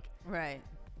use. Like. Right.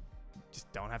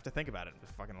 Just don't have to think about it.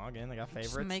 Just fucking log in. I got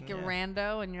favorites. Just make it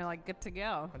rando, and you're like good to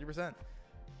go. 100%.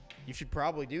 You should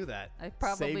probably do that. I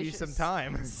probably save you some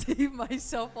time. Save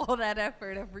myself all that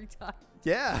effort every time.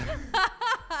 Yeah.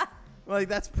 Like,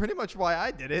 that's pretty much why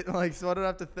I did it. Like, so I don't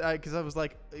have to, because I was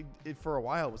like, for a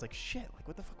while, it was like, shit, like,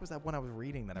 what the fuck was that one I was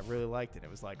reading that I really liked? And it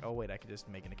was like, oh, wait, I could just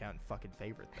make an account and fucking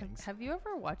favorite things. Have you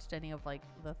ever watched any of, like,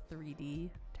 the 3D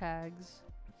tags?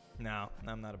 No,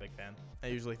 I'm not a big fan. I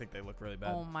usually think they look really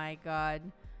bad. Oh, my God.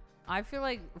 I feel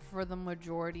like for the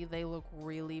majority, they look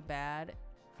really bad.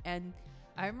 And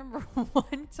I remember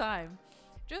one time,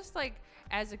 just, like,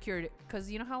 as a curiosity, because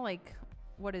you know how, like,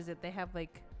 what is it? They have,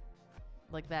 like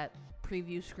that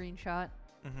preview screenshot,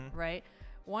 right?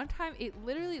 One time it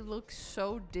literally looks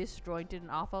so disjointed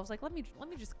and awful. I was like, let me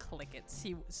just click it,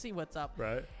 see what's up.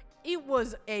 Right. It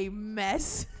was a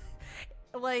mess.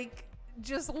 Like,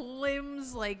 just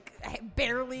limbs like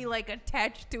barely like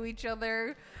attached to each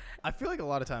other. I feel like a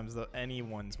lot of times any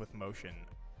ones with motion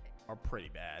are pretty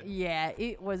bad. Yeah,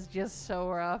 it was just so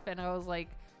rough, and I was like,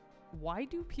 why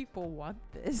do people want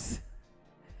this?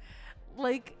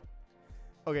 Like,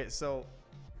 okay, so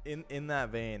in that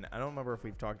vein, I don't remember if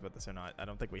we've talked about this or not. I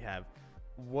don't think we have.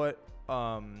 What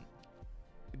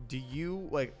do you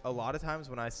like? A lot of times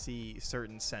when I see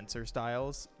certain censor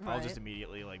styles, I'll just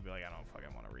immediately like be like, I don't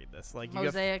fucking want to read this. Like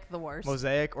Mosaic, the worst.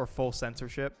 Mosaic or full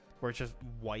censorship, where it's just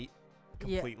white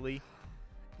completely.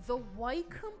 Yeah. The white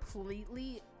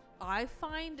completely, I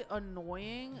find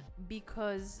annoying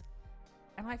because,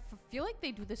 and I feel like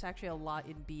they do this actually a lot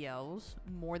in BLs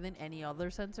more than any other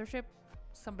censorship.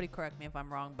 Somebody correct me if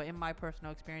I'm wrong, but in my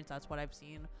personal experience, that's what I've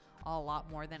seen a lot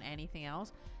more than anything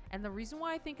else. And the reason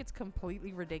why I think it's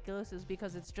completely ridiculous is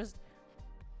because it's just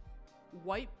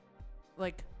white,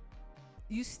 like,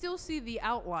 you still see the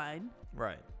outline.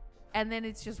 Right. And then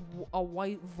it's just a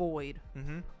white void.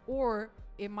 Mm-hmm. Or,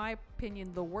 in my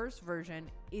opinion, the worst version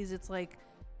is it's like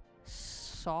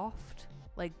soft,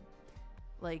 like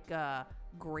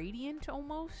gradient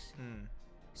almost. Mm.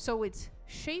 So it's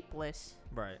shapeless.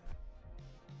 Right.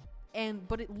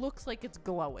 But it looks like it's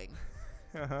glowing.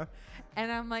 Uh-huh. And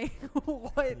I'm like,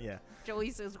 what Yeah.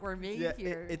 choices were made Yeah,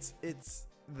 here? it's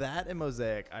that and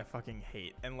Mosaic I fucking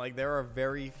hate. And like there are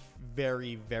very,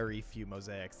 very, very few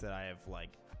Mosaics that I have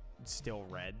like still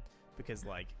read because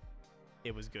like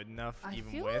it was good enough I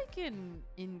even feel with. like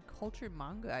in cultured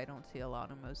manga, I don't see a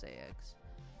lot of mosaics.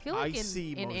 I feel like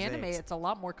in anime, mosaics. it's a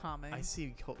lot more common. I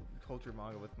see culture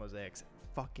manga with mosaics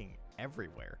fucking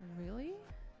everywhere. Really?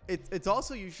 It's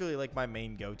also usually like my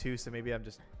main go-to, so maybe I'm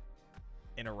just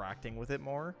interacting with it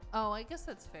more. Oh, I guess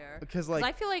that's fair. Because like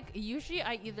I feel like usually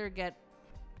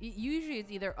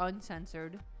it's either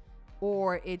uncensored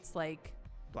or it's like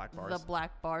black bars. the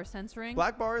black bar censoring.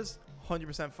 Black bars,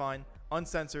 100% fine.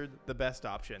 Uncensored, the best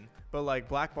option. But like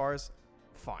black bars,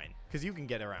 fine, because you can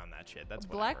get around that shit. That's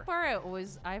black whatever.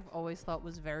 bar. I've always thought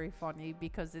was very funny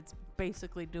because it's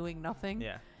basically doing nothing.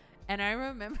 Yeah. And I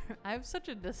remember I have such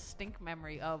a distinct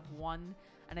memory of one,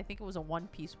 and I think it was a One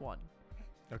Piece one.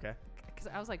 Okay. Because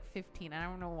I was like 15, and I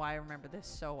don't know why I remember this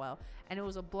so well. And it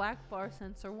was a black bar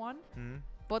censor one. Mm-hmm.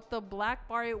 But the black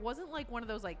bar, it wasn't like one of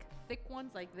those like thick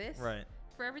ones like this. Right.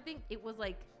 For everything, it was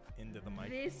like Into the mic.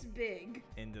 this big.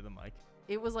 Into the mic.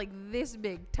 It was like this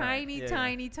big, tiny, Yeah,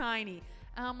 tiny, tiny.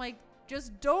 And I'm like,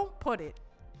 just don't put it.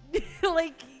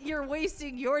 Like, you're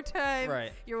wasting your time.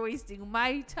 Right. You're wasting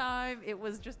my time. It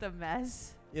was just a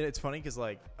mess. Yeah, it's funny because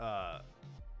like I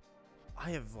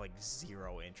have like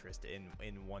zero interest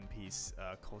in One Piece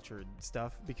cultured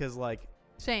stuff because like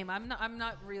Same. I'm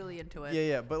not really into it.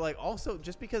 yeah, but like also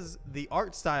just because the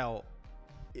art style.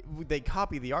 They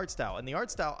copy the art style, and the art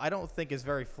style I don't think is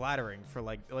very flattering for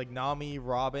like Nami,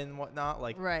 Robin, whatnot.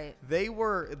 Like Right. they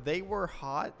were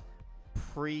hot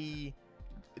pre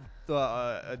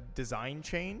the design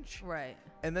change, Right.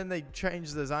 and then they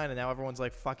changed the design, and now everyone's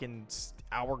like fucking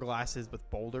hourglasses with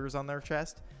boulders on their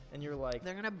chest, and you're like,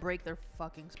 They're gonna break their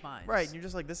fucking spines. right? And you're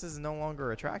just like, this is no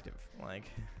longer attractive.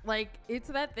 Like, it's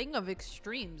that thing of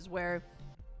extremes where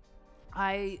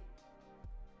I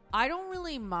don't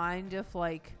really mind if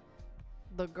like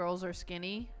the girls are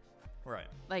skinny. Right.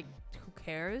 Like, who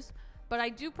cares? But I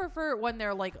do prefer it when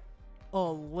they're like a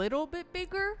little bit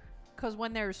bigger, because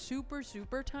when they're super,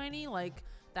 super tiny, like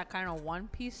that kind of One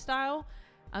Piece style,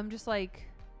 I'm just like,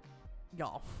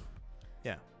 y'all,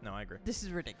 Yeah. No, I agree. this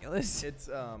is ridiculous. It's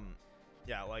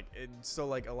yeah, like so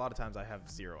like a lot of times I have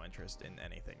zero interest in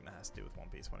anything that has to do with One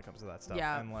Piece when it comes to that stuff.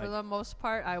 Yeah, and like for the most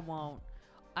part, I won't.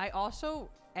 I also,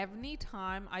 any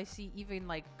time I see even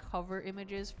like cover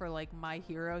images for like My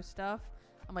Hero stuff,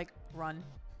 I'm like, run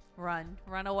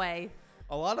away,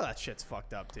 a lot of that shit's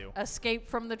fucked up too. escape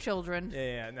from the children.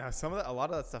 Yeah. No, a lot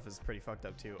of that stuff is pretty fucked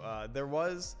up too. There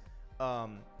was, I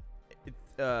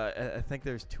think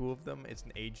there's two of them. It's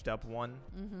an aged up one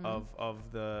of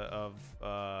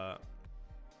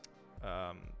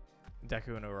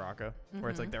Deku and Uraraka, where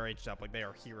it's like they're aged up, like they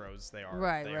are heroes. They are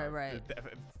Right.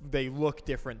 They look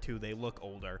different too. They look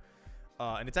older,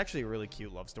 and it's actually a really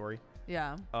cute love story.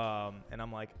 Yeah. And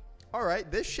I'm like, all right,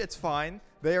 this shit's fine.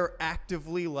 They are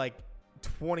actively like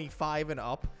 25 and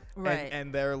up, Right.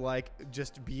 and they're like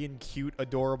just being cute,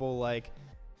 adorable, like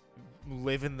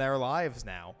living their lives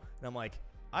now. And I'm like,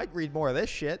 I'd read more of this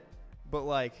shit, but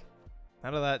like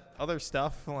none of that other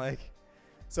stuff. Like,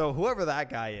 so whoever that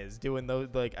guy is doing those,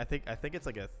 like I think it's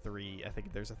like a 3. I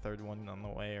think there's a third one on the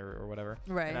way or whatever.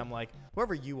 Right. And I'm like,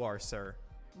 whoever you are, sir,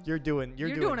 you're doing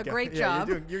a great job.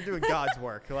 You're doing God's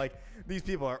work. Like, these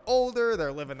people are older,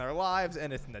 they're living their lives,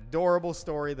 and it's an adorable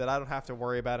story that I don't have to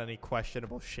worry about any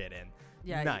questionable shit in.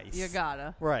 Yeah, nice. You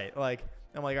gotta. Right. Like,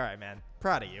 I'm like, all right, man,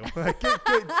 proud of you. Like,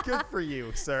 good for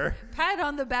you, sir. Pat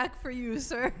on the back for you,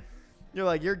 sir. You're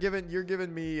like, you're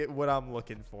giving me what I'm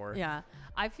looking for. Yeah.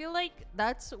 I feel like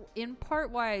that's in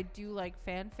part why I do like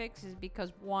fanfics, is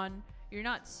because one, you're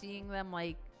not seeing them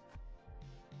like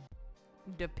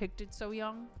depicted so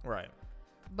young. Right.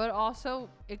 But also,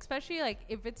 especially like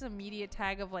if it's a media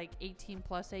tag of like 18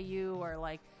 plus AU or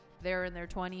like they're in their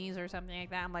 20s or something like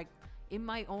that, I'm like, in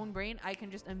my own brain, I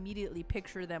can just immediately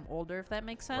picture them older, if that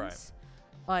makes sense.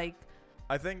 Right. Like,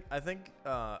 I think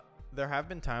there have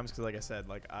been times, because like I said,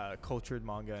 like cultured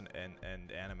manga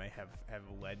and anime have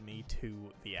led me to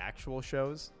the actual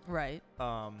shows. Right.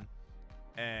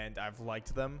 And I've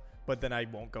liked them, but then I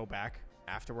won't go back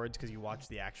afterwards, because you watch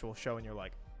the actual show and you're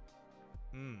like,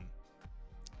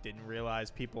 didn't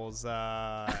realize people's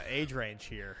age range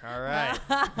here. All right.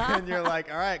 And you're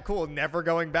like, all right, cool. Never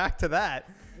going back to that.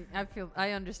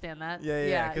 I understand that.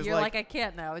 Yeah. You're like, I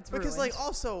can't now. It's because ruined. like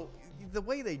also the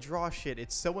way they draw shit,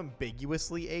 it's so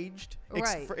ambiguously aged,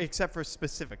 right? Except for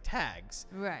specific tags.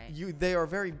 Right. They are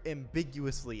very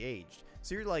ambiguously aged.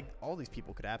 So you're like, all these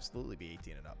people could absolutely be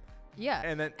 18 and up. Yeah.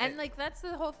 And like that's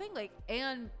the whole thing. Like,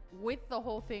 and with the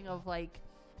whole thing of like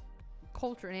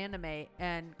culture and anime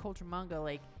and culture manga,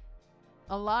 like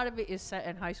a lot of it is set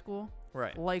in high school,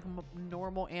 right? Like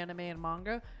normal anime and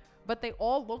manga, but they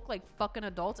all look like fucking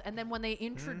adults. And then when they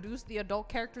introduce the adult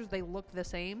characters, they look the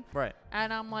same, right?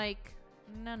 And I'm like,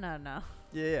 no.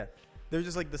 Yeah. They're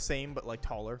just like the same, but like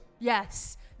taller.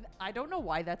 Yes, I don't know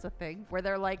why that's a thing. Where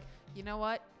they're like, you know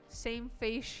what? Same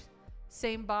face,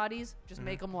 same bodies, just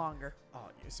make them longer. Oh,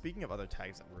 speaking of other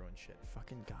tags that ruin shit,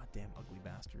 fucking goddamn ugly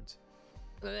bastards.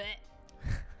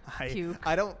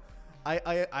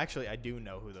 I actually do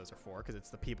know who those are for, because it's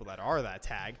the people that are that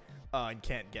tag and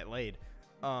can't get laid.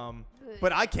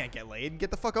 But I can't get laid and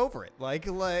get the fuck over it. Like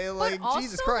but also,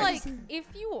 Jesus Christ. Like, if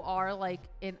you are like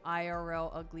an IRL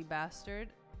ugly bastard,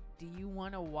 do you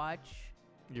want to watch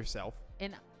yourself?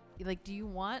 And like, do you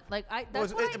want like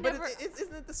That's what I but never.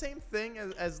 Isn't it the same thing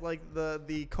as like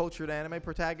the cultured anime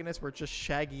protagonist, where it's just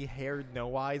shaggy haired,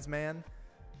 no eyes man?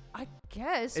 I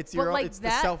guess it's but like it's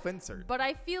that, the self insert. But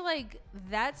I feel like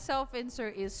that self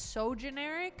insert is so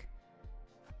generic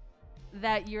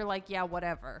that you're like, yeah,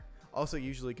 whatever. Also,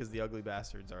 usually because the ugly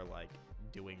bastards are like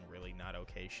doing really not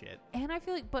okay shit. And I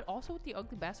feel like, but also with the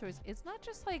ugly bastards, it's not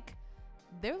just like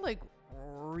they're like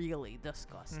really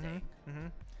disgusting.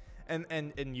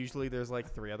 And usually there's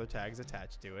like 3 other tags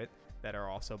attached to it that are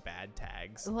also bad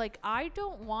tags. Like, I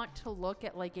don't want to look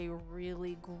at like a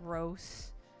really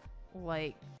gross,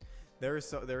 like. There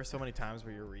are so many times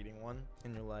where you're reading one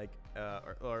and you're like,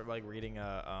 or like reading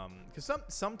because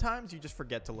sometimes you just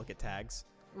forget to look at tags.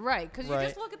 Right, because you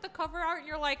just look at the cover art and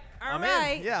you're like, all I'm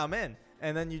right. in. Yeah, I'm in.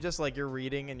 And then you just like, you're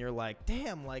reading and you're like,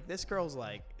 damn, like this girl is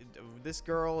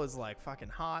like fucking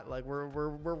hot. Like we're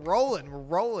rolling.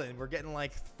 We're getting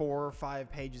like 4 or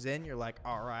 5 pages in. You're like,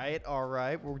 all right,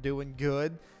 we're doing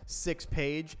good. 6th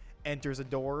page, enters a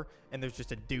door, and there's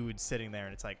just a dude sitting there,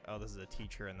 and it's like, oh, this is a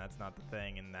teacher, and that's not the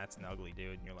thing, and that's an ugly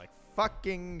dude, and you're like,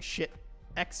 fucking shit.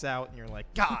 X out, and you're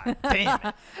like, God damn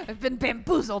it. I've been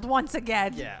bamboozled once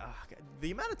again. Yeah.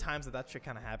 The amount of times that shit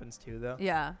kind of happens too, though.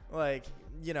 Yeah. Like,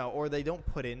 you know, or they don't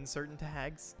put in certain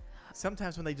tags.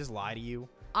 Sometimes when they just lie to you.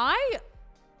 I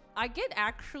get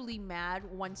actually mad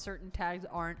when certain tags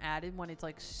aren't added, when it's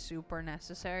like super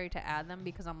necessary to add them,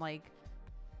 because I'm like,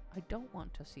 I don't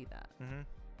want to see that.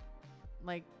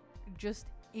 Like, just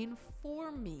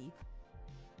inform me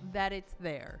that it's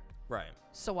there. Right.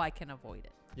 So I can avoid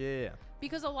it. Yeah.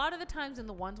 Because a lot of the times in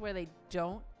the ones where they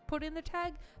don't put in the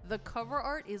tag, the cover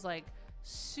art is like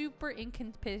super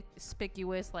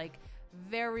inconspicuous, like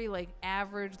very like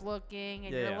average looking,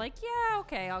 and you're like, yeah,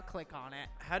 okay, I'll click on it.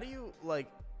 How do you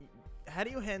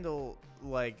handle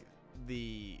like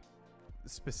the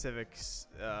specifics?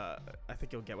 I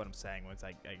think you'll get what I'm saying once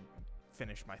I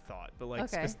finish my thought. But like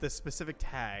the specific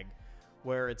tag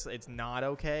where it's not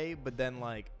okay, but then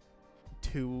like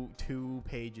two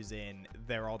pages in,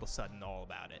 they're all of a sudden all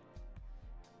about it.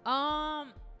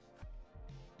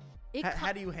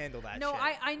 How do you handle that? No,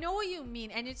 shit? I know what you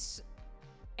mean, and it's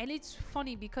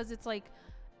funny because it's like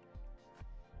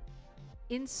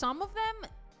in some of them,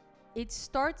 it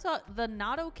starts out, the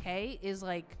not okay is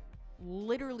like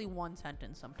literally one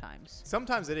sentence sometimes.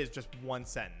 Sometimes it is just one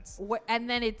sentence. And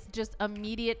then it's just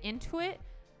immediate into it.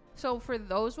 So for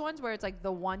those ones where it's like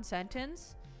the one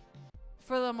sentence,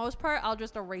 for the most part, I'll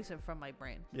just erase it from my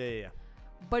brain. Yeah.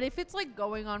 But if it's like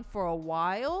going on for a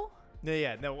while,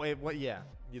 Yeah. No. Wait. What? Yeah.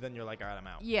 Then you're like, all right, I'm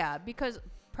out. yeah, because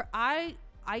I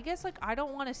guess like I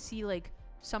don't want to see like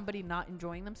somebody not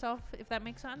enjoying themselves, if that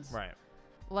makes sense. Right.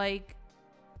 Like,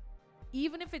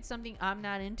 even if it's something I'm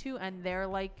not into and they're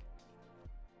like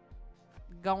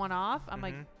going off, I'm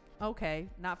like, okay,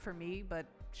 not for me, but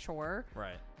sure.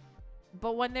 Right.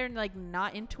 But when they're like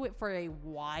not into it for a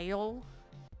while,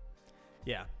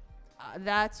 Yeah.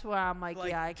 that's where I'm like,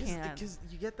 yeah, I can't. Because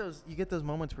you get those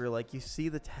moments where like you see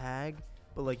the tag,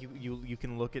 but like you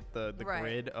can look at the Right.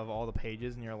 grid of all the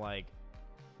pages and you're like,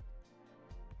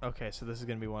 okay, so this is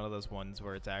gonna be one of those ones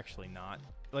where it's actually not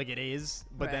like it is,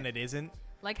 but then Right. it isn't.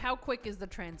 Like, how quick is the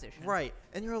transition? Right,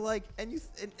 and you're like, and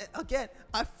again,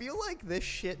 I feel like this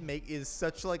shit is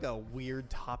such like a weird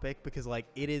topic because like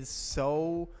it is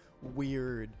so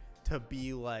weird to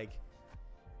be like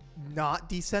not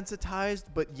desensitized,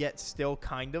 but yet still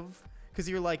kind of, because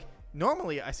you're like,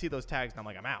 normally I see those tags and I'm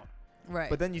like, I'm out. Right.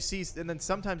 But then and then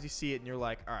sometimes you see it and you're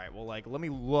like, all right, well, like, let me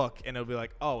look, and it'll be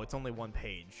like, oh, it's only one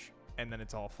page, and then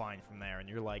it's all fine from there, and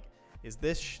you're like, is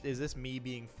this me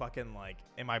being fucking like,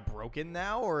 am I broken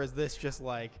now, or is this just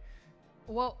like,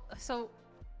 well, so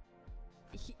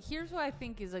here's what I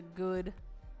think is a good,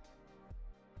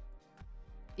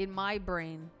 in my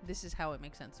brain, this is how it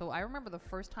makes sense. So I remember the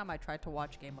first time I tried to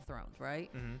watch Game of Thrones,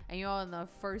 right? And you know, in the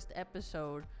first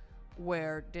episode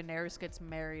where Daenerys gets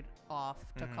married off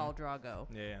to Khal Drogo,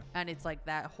 yeah, and it's like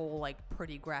that whole like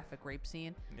pretty graphic rape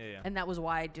scene, yeah. and that was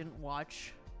why I didn't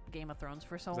watch Game of Thrones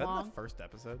for so Is that long. in the first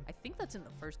episode? I think that's in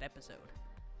the first episode.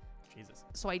 Jesus.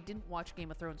 So I didn't watch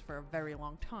Game of Thrones for a very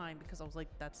long time because I was like,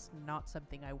 that's not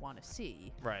something I want to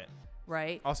see. Right.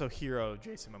 Right? Also, hero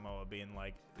Jason Momoa being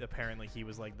like, apparently he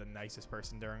was like the nicest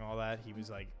person during all that. He was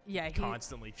like, Yeah,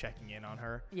 constantly checking in on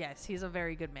her. Yes, he's a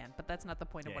very good man, but that's not the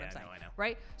point of what I'm saying. I know.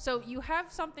 Right? So you have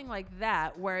something like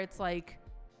that where it's like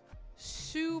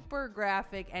super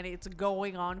graphic and it's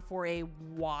going on for a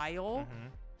while.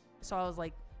 So I was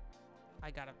like,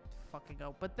 I gotta fucking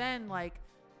go. But then like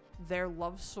their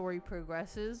love story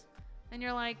progresses and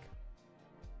you're like,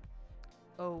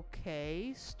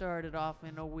 okay, started off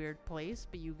in a weird place,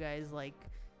 but you guys like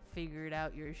figured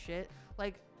out your shit.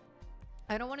 Like,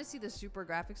 I don't want to see the super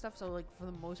graphic stuff, so like for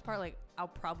the most part, like I'll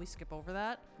probably skip over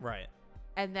that. Right.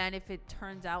 And then if it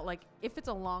turns out like if it's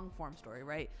a long form story,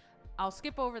 right, I'll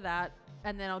skip over that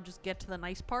and then I'll just get to the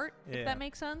nice part, if that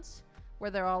makes sense, where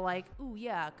they're all like, ooh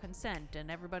yeah, consent and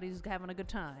everybody's having a good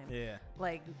time. Yeah.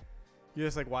 Like, You're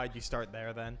just like, why'd you start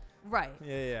there then? right.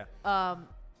 Yeah.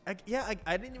 I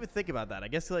didn't even think about that. I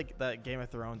guess like that Game of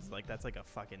Thrones, like that's like a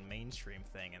fucking mainstream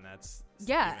thing, and that's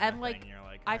Yeah, even a and thing, like, and you're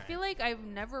like, I alright. feel like I've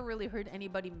never really heard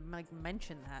anybody like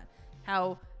mention that.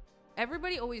 How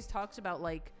everybody always talks about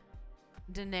like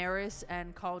Daenerys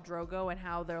and Khal Drogo and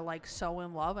how they're like so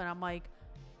in love, and I'm like,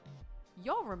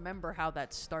 y'all remember how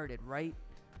that started, right?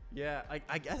 Yeah,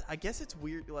 I guess it's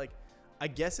weird. Like, I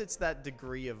guess it's that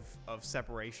degree of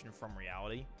separation from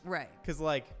reality, Right. because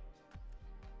like,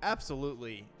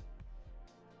 absolutely,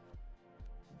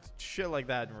 shit like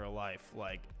that in real life,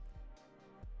 like,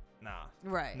 nah,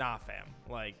 Right. nah, fam.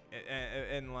 Like,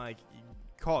 and like, you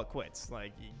call it quits.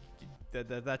 Like,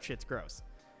 that shit's gross.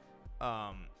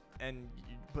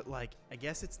 But like, I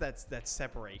guess it's that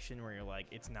separation where you're like,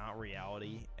 it's not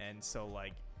reality, and so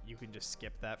like, you can just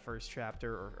skip that first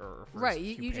chapter or first Right.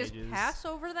 few You just pages. pass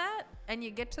over that and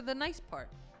you get to the nice part.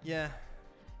 Yeah.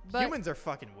 But, Humans are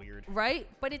fucking weird. right?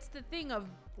 But it's the thing of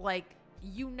like,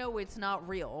 you know, it's not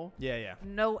real. Yeah.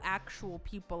 No actual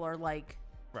people are like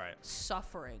Right.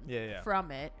 suffering Yeah.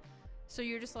 from it. So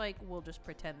you're just like, we'll just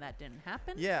pretend that didn't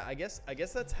happen. Yeah, I guess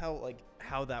that's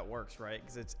how that works, right?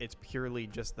 Because it's purely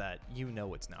just that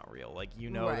it's not real. Like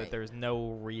that Right. there's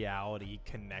no reality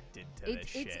connected to this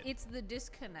shit. It's the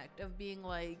disconnect of being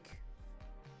like,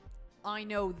 I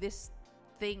know this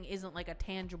thing isn't like a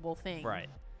tangible thing. Right.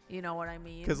 You know what I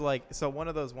mean? Because like, so one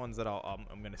of those ones that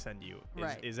I'm gonna send you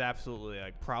Right. is absolutely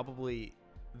like probably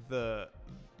the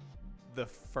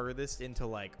furthest into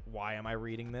like, why am I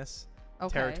reading this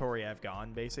territory I've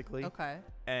gone, basically. Okay.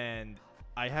 And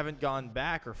I haven't gone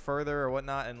back or further or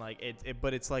whatnot, and like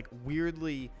but it's like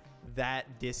weirdly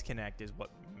that disconnect is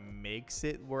what makes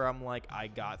it where I'm like, I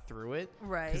got through it,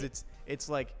 Right. because it's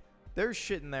like there's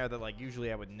shit in there that like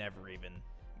usually I would never even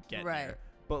get Right. near,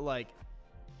 but like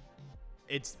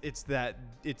it's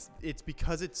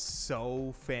because it's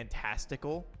so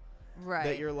fantastical Right.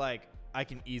 that you're like, I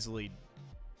can easily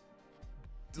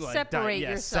like, Separate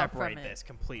yourself separate from it. this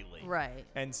completely. Right.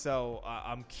 And so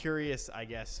I'm curious, I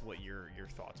guess, what your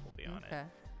thoughts will be on Okay. it.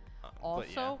 But Also,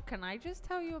 yeah. can I just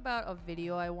tell you about a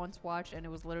video I once watched, and it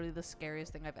was literally the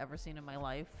scariest thing I've ever seen in my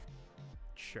life?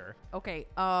 sure. Okay.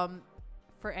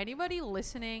 For anybody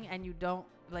listening and you don't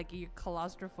like your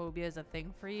claustrophobia is a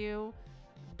thing for you,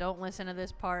 don't listen to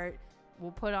this part.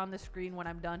 We'll put it on the screen when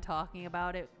I'm done talking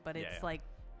about it, but Yeah, it's yeah. like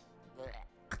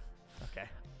Okay.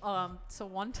 so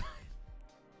one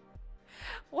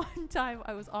time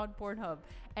I was on Pornhub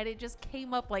and it just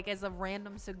came up like as a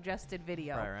random suggested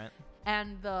video. Right.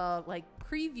 And the like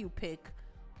preview pic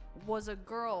was a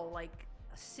girl like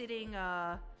sitting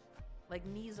like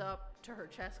knees up to her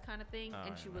chest kind of thing,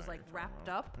 and she was like wrapped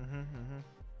up.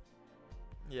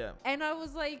 Yeah. And I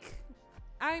was like,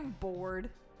 I'm bored.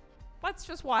 Let's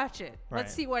just watch it. Right.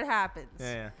 Let's see what happens.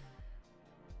 Yeah.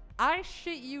 I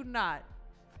shit you not.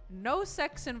 No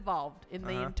sex involved in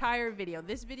the Uh-huh. entire video.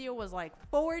 This video was like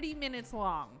 40 minutes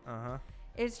long. Uh-huh.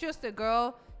 It's just a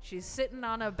girl. She's sitting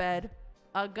on a bed.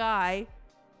 A guy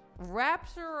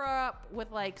wraps her up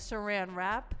with like saran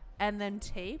wrap and then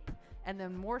tape and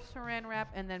then more saran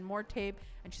wrap and then more tape.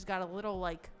 And she's got a little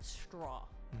like straw.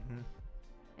 Mm-hmm.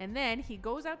 And then he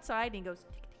goes outside and he goes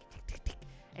tick, tick, tick, tick, tick,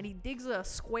 and he digs a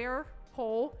square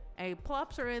hole and he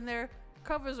plops her in there,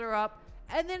 covers her up,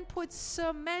 and then puts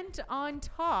cement on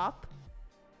top,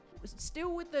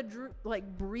 still with the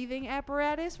like breathing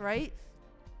apparatus, right?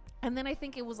 And then I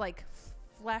think it was like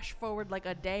flash forward like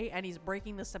a day, and he's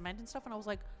breaking the cement and stuff, and I was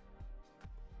like,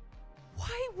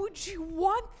 why would you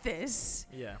want this?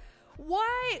 Yeah.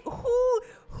 Why?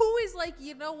 Who is like,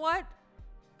 you know what?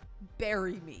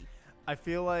 Bury me. I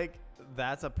feel like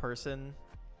that's a person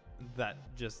that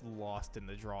just lost in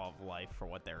the draw of life for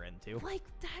what they're into. Like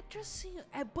that just seems.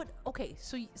 But okay,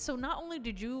 so not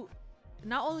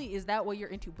only is that what you're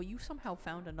into, but you somehow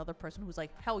found another person who's like,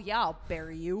 hell yeah, I'll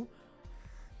bury you.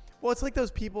 Well, it's like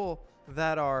those people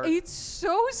that are. It's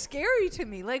so scary to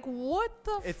me. Like, what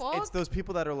the fuck? It's those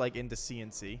people that are like into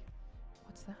CNC,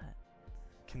 What's that?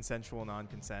 consensual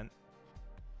non-consent.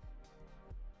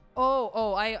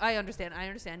 Oh, I understand.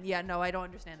 Yeah, no, I don't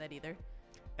understand that either.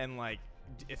 And like,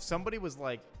 if somebody was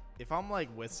like, if I'm like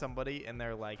with somebody and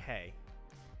they're like, hey,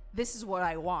 This is what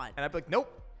I want. and I'd be like,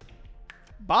 nope,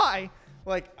 bye.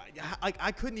 Like,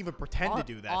 I couldn't even pretend to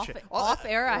do that off, shit. Off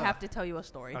air, I have to tell you a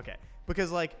story. Okay,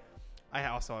 because like, I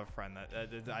also have a friend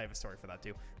that I have a story for that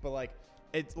too. But like,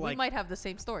 it's We like, might have the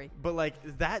same story. but like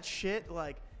that shit,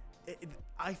 like,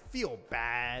 I feel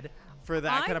bad for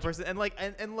that kind of person. And like,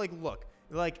 and like, look,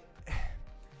 like,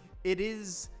 it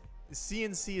is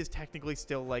CNC is technically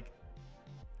still like,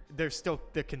 there's still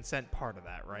the consent part of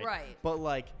that, right? Right. But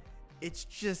like, it's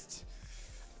just.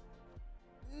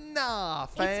 Nah,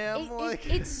 fam.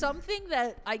 It's something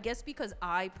that I guess because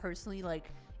I personally,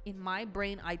 like, in my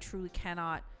brain, I truly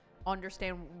cannot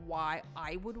understand why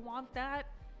I would want that.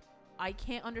 I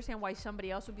can't understand why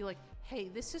somebody else would be like, hey,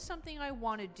 this is something I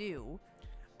want to do.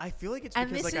 I feel like it's And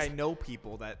because this like is- I know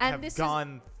people that and have this is-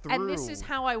 gone through. And this is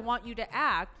how I want you to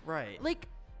act. Right. Like,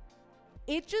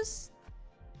 it just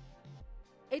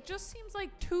seems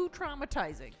like too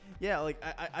traumatizing. Yeah, like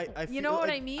I feel You know what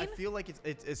like, I mean? I feel like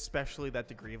it's especially that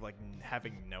degree of like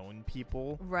having known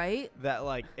people Right? that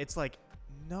like it's like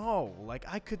no, like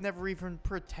I could never even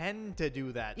pretend to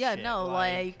do that. Yeah, shit. no,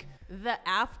 like the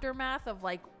aftermath of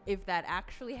like if that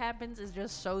actually happens is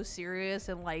just so serious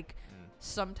and like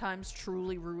sometimes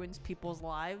truly ruins people's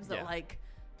lives that Yeah. like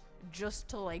just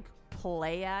to like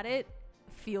play at it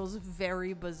feels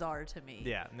very bizarre to me.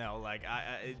 Yeah, no, like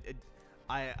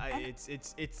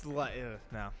it's like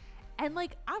no. And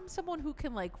like I'm someone who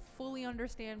can like fully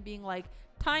understand being like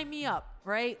tie me up,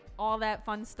 right? All that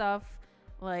fun stuff,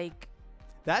 like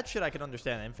That shit I can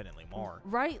understand infinitely more.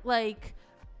 right? Like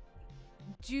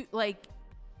do like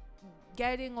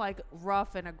getting like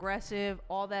rough and aggressive,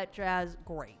 all that jazz,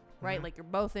 great, right? Mhm. Like you're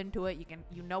both into it.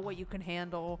 You know what you can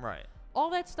handle. Right. All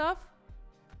that stuff.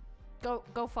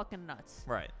 Go fucking nuts.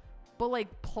 Right. But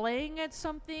like playing at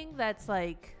something that's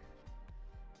like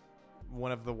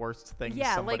One of the worst things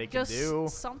yeah, somebody like can just do.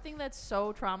 something that's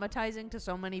so traumatizing to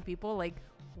so many people, like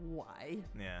why?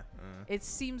 Yeah. It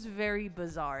seems very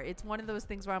bizarre. It's one of those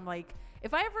things where I'm like,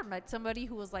 if I ever met somebody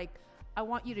who was like, I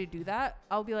want you to do that,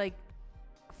 I'll be like,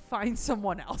 find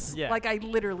someone else. Yeah. Like I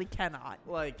literally cannot.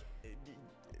 Like,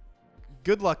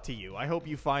 good luck to you. I hope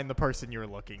you find the person you're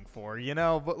looking for, you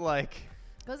know? But, like...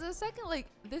 Because the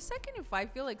second if I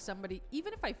feel like somebody,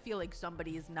 even if I feel like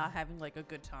somebody is not having, like, a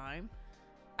good time,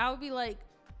 I would be like,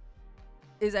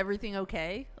 is everything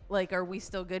okay? Like, are we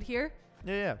still good here?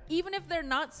 Yeah. Even if they're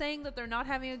not saying that they're not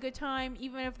having a good time,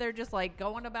 even if they're just, like,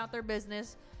 going about their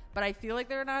business, but I feel like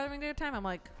they're not having a good time, I'm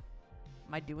like,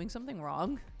 am I doing something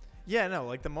wrong? Yeah, no,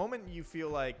 like, the moment you feel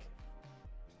like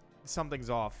something's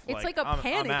off, It's like a I'm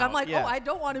panic. out. I'm like, Yeah. oh, I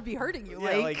don't want to be hurting you.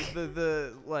 Yeah,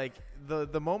 like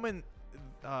the moment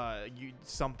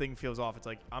something feels off, it's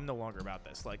like, I'm no longer about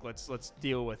this. Like, let's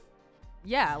deal with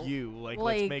Yeah. you. Like,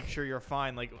 let's make sure you're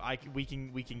fine. Like, we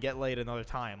can get laid another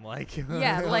time. Like,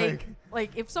 yeah,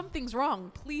 like if something's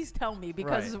wrong, please tell me,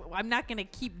 because I'm not gonna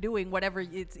keep doing whatever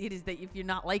it is that if you're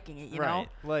not liking it, you know.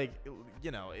 Like,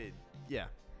 yeah.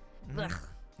 Ugh.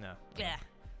 No. Yeah.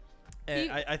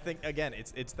 And I think again,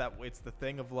 it's the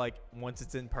thing of like, once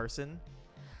it's in person,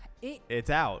 it's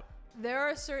out. There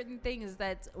are certain things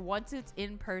that once it's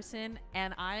in person,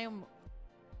 and I am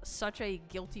such a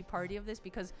guilty party of this,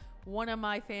 because one of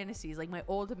my fantasies, like my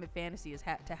ultimate fantasy, is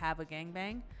to have a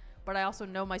gangbang, but I also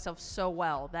know myself so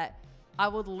well that I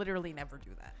would literally never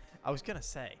do that. I was gonna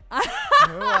say,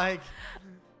 like,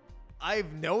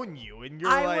 I've known you, and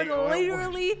I would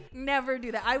literally never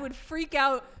do that. I would freak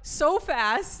out so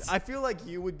fast. I feel like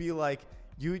you would be like,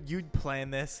 you'd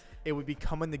plan this. It would be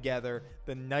coming together.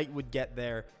 The night would get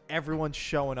there. Everyone's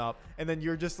showing up, and then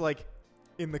you're just like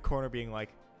in the corner, being like,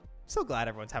 so glad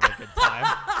everyone's having a good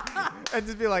time. And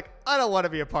just be like, I don't want to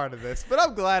be a part of this, but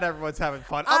I'm glad everyone's having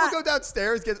fun. I'm going to go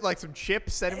downstairs, get like some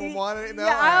chips. Anyone want it? No?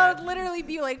 Yeah, I would literally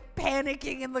be like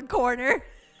panicking in the corner.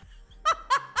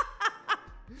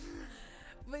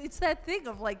 But it's that thing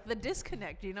of like the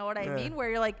disconnect, you know what I mean? Where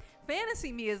you're like,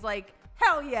 fantasy me is like,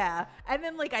 hell yeah. And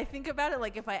then like I think about it,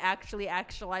 like if I actually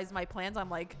actualize my plans, I'm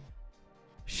like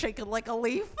shaking like a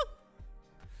leaf.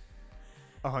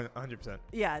 100%.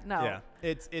 Yeah, no. Yeah,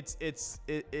 it's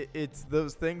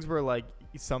those things where like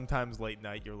sometimes late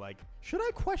night you're like, should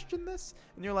I question this?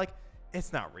 And you're like,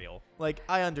 it's not real. Like,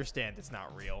 I understand it's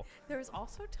not real. There's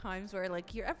also times where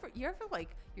like you're ever like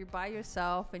you're by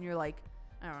yourself and you're like,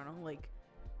 I don't know, like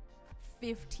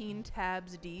 15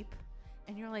 tabs deep,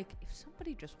 and you're like, if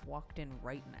somebody just walked in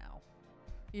right now,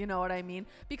 you know what I mean?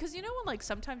 Because you know when like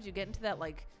sometimes you get into that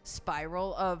like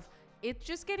spiral of it's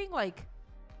just getting like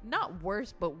not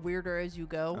worse but weirder as you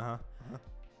go.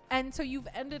 And so you've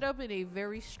ended up in a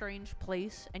very strange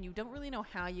place and you don't really know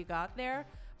how you got there,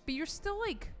 but you're still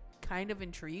like kind of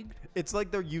intrigued. It's like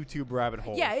their YouTube rabbit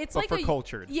hole. Yeah, it's but like for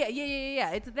cultured.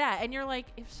 Yeah. It's that, and you're like,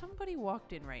 if somebody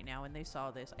walked in right now and they saw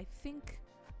this, I think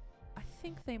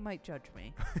they might judge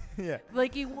me. Yeah.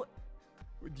 Like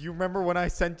do you remember when I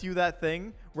sent you that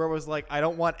thing where it was like, I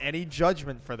don't want any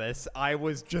judgment for this. I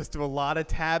was just a lot of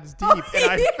tabs deep, and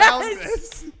I found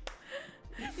this.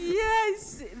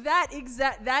 Yes, that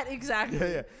exactly.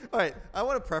 Yeah. All right, I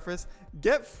want to preface,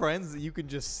 get friends that you can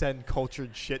just send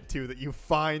cultured shit to that you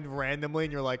find randomly,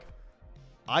 and you're like,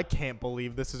 I can't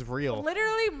believe this is real.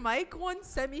 Literally, Mike once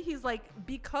sent me, he's like,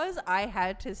 because I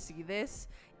had to see this,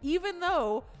 even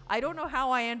though I don't know how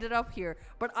I ended up here,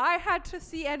 but I had to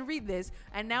see and read this,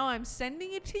 and now I'm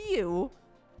sending it to you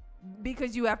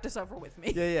because you have to suffer with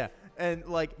me. Yeah. And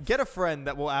like, get a friend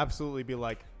that will absolutely be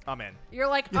like, I'm in. You're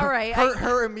like, all right.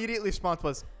 Her immediate response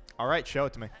was, all right, show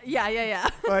it to me. Yeah.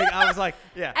 Like, I was like,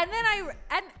 yeah. And then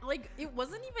like, it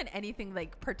wasn't even anything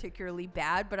like particularly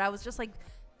bad, but I was just like,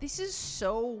 this is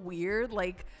so weird.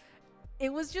 Like,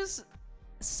 it was just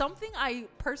something I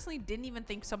personally didn't even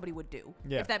think somebody would do,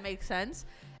 if that makes sense.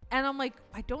 And I'm like,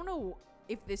 I don't know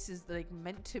if this is like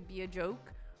meant to be a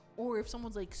joke or if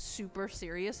someone's like super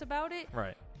serious about it.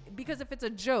 Right. Because if it's a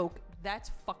joke, that's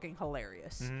fucking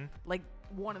hilarious. Mm-hmm. Like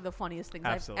one of the funniest things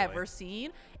I've ever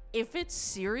seen. If it's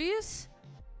serious,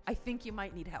 I think you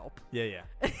might need help. Yeah.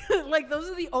 Like those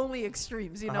are the only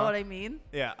extremes. You know what I mean?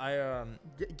 Yeah. I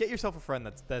get yourself a friend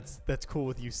that's cool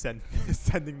with you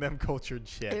sending them cultured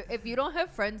shit. If you don't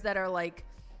have friends that are like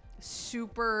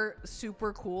super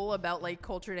cool about like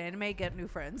cultured anime, get new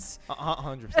friends.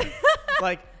 100%.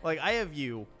 like I have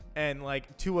you. And,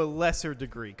 like, to a lesser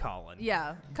degree, Colin.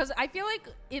 Yeah. Because I feel like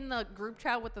in the group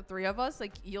chat with the three of us,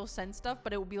 like, you'll send stuff,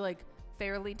 but it will be, like,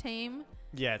 fairly tame.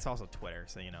 Yeah, it's also Twitter,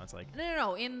 so, you know, it's like...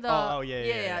 No. In the... Oh,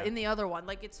 yeah. In the other one.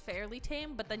 Like, it's fairly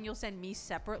tame, but then you'll send me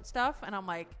separate stuff, and I'm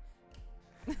like...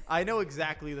 I know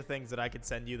exactly the things that I could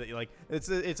send you that you like.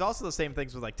 It's also the same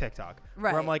things with like TikTok,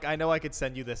 right? Where I'm like, I know I could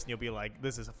send you this, and you'll be like,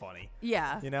 this is funny.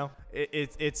 Yeah. You know,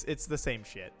 it's the same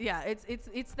shit. Yeah,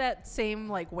 it's that same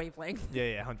like wavelength.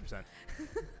 Yeah, 100%.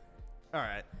 All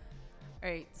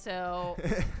right. So.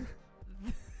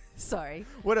 Sorry.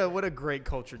 What a great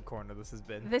cultured corner this has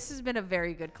been. This has been a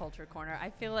very good culture corner. I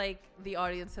feel like the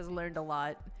audience has learned a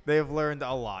lot. They have learned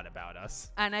a lot about us.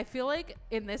 And I feel like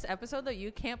in this episode though,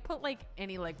 you can't put like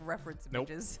any like reference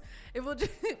images. It will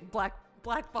just black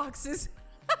boxes.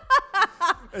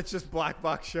 It's just black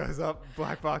box shows up,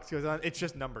 black box goes on. It's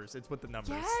just numbers. It's with the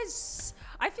numbers. Yes.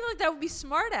 I feel like that would be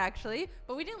smart actually,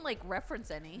 but we didn't like reference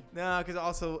any. No, because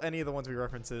also any of the ones we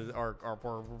referenced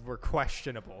were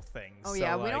questionable things. Oh, so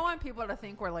yeah. We don't want people to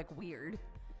think we're like weird.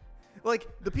 Like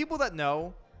the people that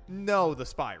know know the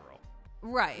spiral.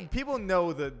 Right. People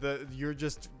know the you're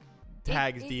just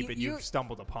tags deep and you've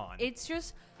stumbled upon. It's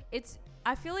just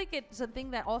I feel like it's a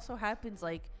thing that also happens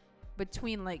like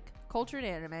between like cultured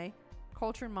anime,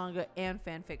 cultured manga, and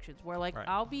fan fictions where like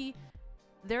right.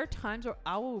 there are times where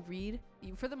I will read,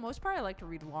 for the most part I like to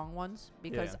read long ones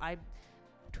because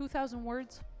 2,000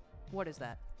 words, what is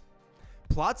that?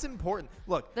 Plot's important.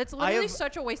 Look, that's literally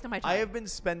such a waste of my time. I have been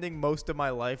spending most of my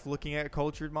life looking at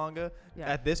cultured manga. Yeah.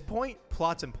 At this point,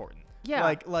 plot's important.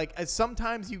 Yeah. Like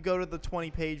sometimes you go to the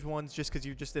 20-page ones just because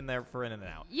you're just in there for in and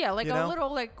out. Yeah, like you a know?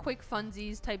 little like quick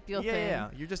funsies type deal yeah, thing. Yeah,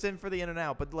 you're just in for the in and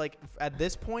out. But like at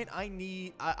this point, I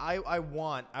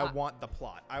want the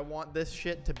plot. I want this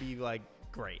shit to be like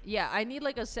great. Yeah, I need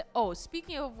like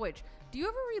speaking of which, do you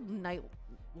ever read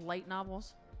light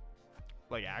novels?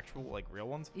 Like actual, like real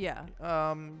ones? Yeah.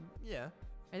 Yeah.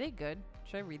 Are they good?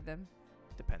 Should I read them?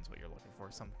 Depends what you're looking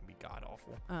for. Some can be god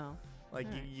awful. Oh. Like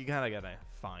Alright. you kind of gotta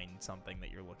find something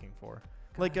that you're looking for.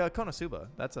 Like Konosuba,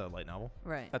 that's a light novel.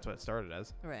 Right. That's what it started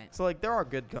as. Right. So like there are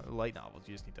good light novels.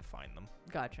 You just need to find them.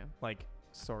 Gotcha. Like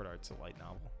Sword Art's a light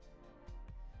novel.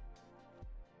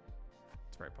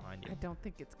 It's right behind you. I don't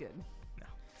think it's good. No.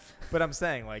 But I'm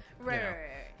saying like Right, you know,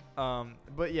 right.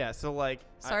 But yeah, so like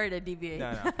Sorry to deviate.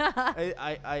 No.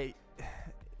 I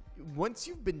once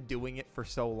you've been doing it for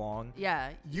so long, Yeah.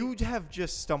 you have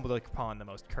just stumbled upon the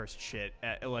most cursed shit.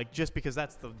 Like just because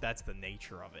that's the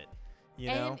nature of it, you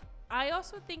know. And I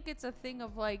also think it's a thing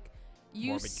of like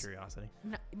Morbid curiosity.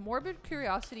 Morbid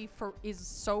curiosity is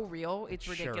so real. It's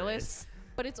ridiculous. Sure is.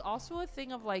 But it's also a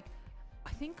thing of like, I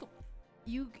think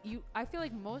I feel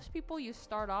like most people, you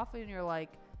start off and you're like,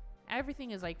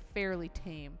 everything is like fairly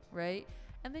tame, right?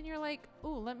 And then you're like,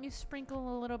 ooh, let me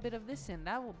sprinkle a little bit of this in.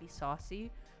 That will be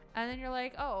saucy. And then you're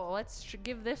like, oh, let's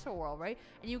give this a whirl, right?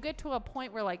 And you get to a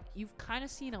point where like you've kind of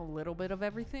seen a little bit of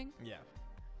everything. Yeah.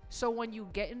 So when you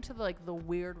get into the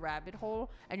weird rabbit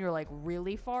hole and you're like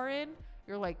really far in,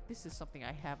 you're like, this is something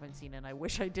I haven't seen and I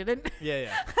wish I didn't.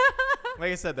 Yeah.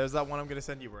 Like I said, there's that one I'm gonna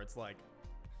send you where it's like,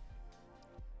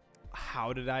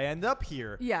 how did I end up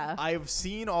here? Yeah. I've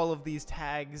seen all of these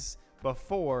tags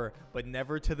before, but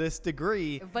never to this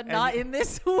degree. But not in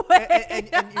this way.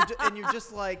 And you're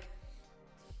just like,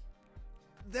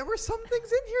 there were some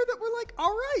things in here that were like,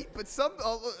 all right, but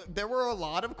there were a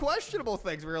lot of questionable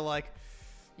things. We were like,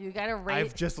 you gotta rate.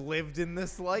 I've just lived in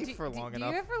this life for long enough.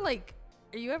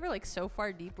 Are you ever like so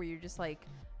far deep where you're just like,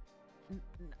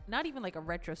 not even like a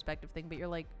retrospective thing, but you're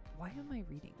like, why am I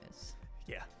reading this?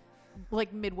 Yeah.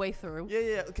 Like midway through.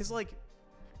 Yeah, because like,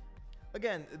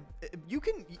 again, you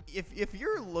can if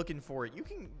you're looking for it,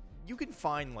 you can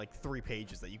find like 3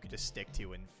 pages that you could just stick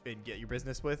to and get your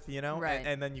business with, you know, right?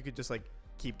 And then you could just like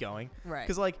keep going, right?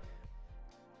 Because like,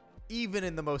 even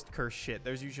in the most cursed shit,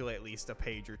 there's usually at least a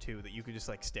page or 2 that you could just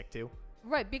like stick to,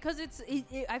 right? Because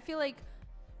I feel like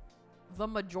the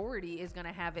majority is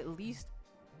gonna have at least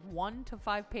 1 to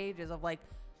 5 pages of like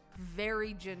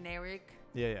very generic.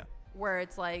 Yeah. Where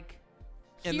it's like,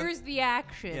 and here's the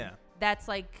action. Yeah. That's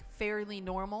like fairly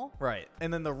normal. Right.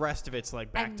 And then the rest of it's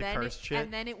like back to cursed shit.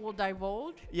 And then it will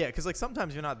divulge. Yeah, because like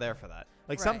sometimes you're not there for that.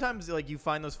 Like sometimes like you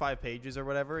find those 5 pages or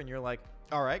whatever and you're like,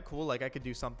 all right, cool, like I could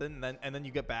do something. And then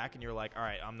you get back and you're like, all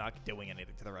right, I'm not doing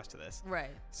anything to the rest of this. Right.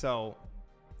 So,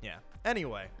 yeah.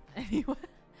 Anyway.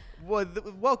 Well,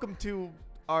 welcome to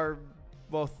our,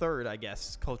 third, I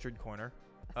guess, Cultured Corner.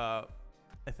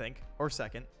 I think, or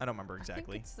second. I don't remember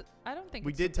exactly. I don't think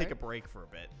we it's did the take a third. break for a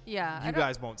bit. Yeah. You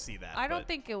guys won't see that. I don't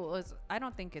think it was. I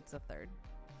don't think it's a third.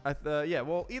 Yeah.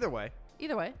 Well, either way.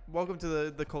 Either way. Welcome to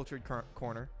the Cultured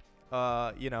Corner.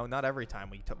 You know, not every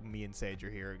time me and Sage are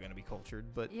here are gonna be cultured,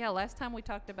 but yeah. Last time we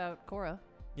talked about Korra.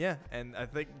 Yeah, and I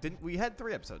think we had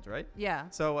 3 episodes, right? Yeah.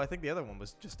 So I think the other one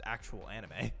was just actual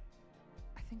anime.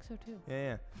 I think so too.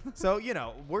 Yeah. So, you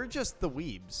know, we're just the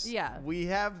weebs. Yeah. We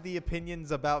have the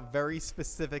opinions about very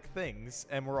specific things,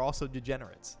 and we're also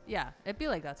degenerates. Yeah, it'd be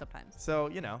like that sometimes. So,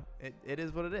 you know, it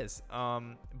is what it is.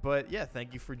 But yeah,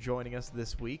 thank you for joining us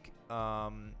this week. I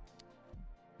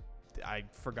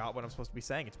forgot what I'm supposed to be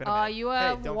saying. It's been a minute. You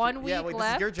have 1 week left. left.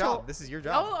 This is your job. This is your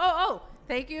job. Oh.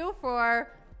 Thank you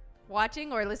for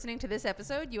watching or listening to this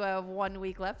episode. You have 1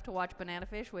 week left to watch Banana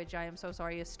Fish, which I am so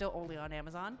sorry is still only on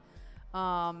Amazon.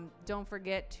 Don't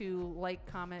forget to like,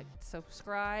 comment,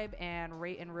 subscribe, and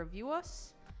rate and review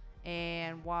us.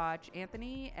 And watch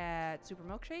Anthony at Super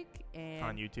Milkshake and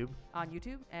on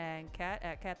YouTube, and Kat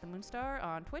at Kat the Moonstar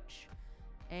on Twitch.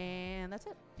 And that's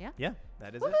it. Yeah,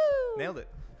 that is Woo-hoo! it. Nailed it.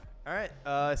 All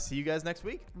right. See you guys next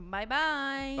week.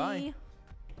 Bye-bye. Bye.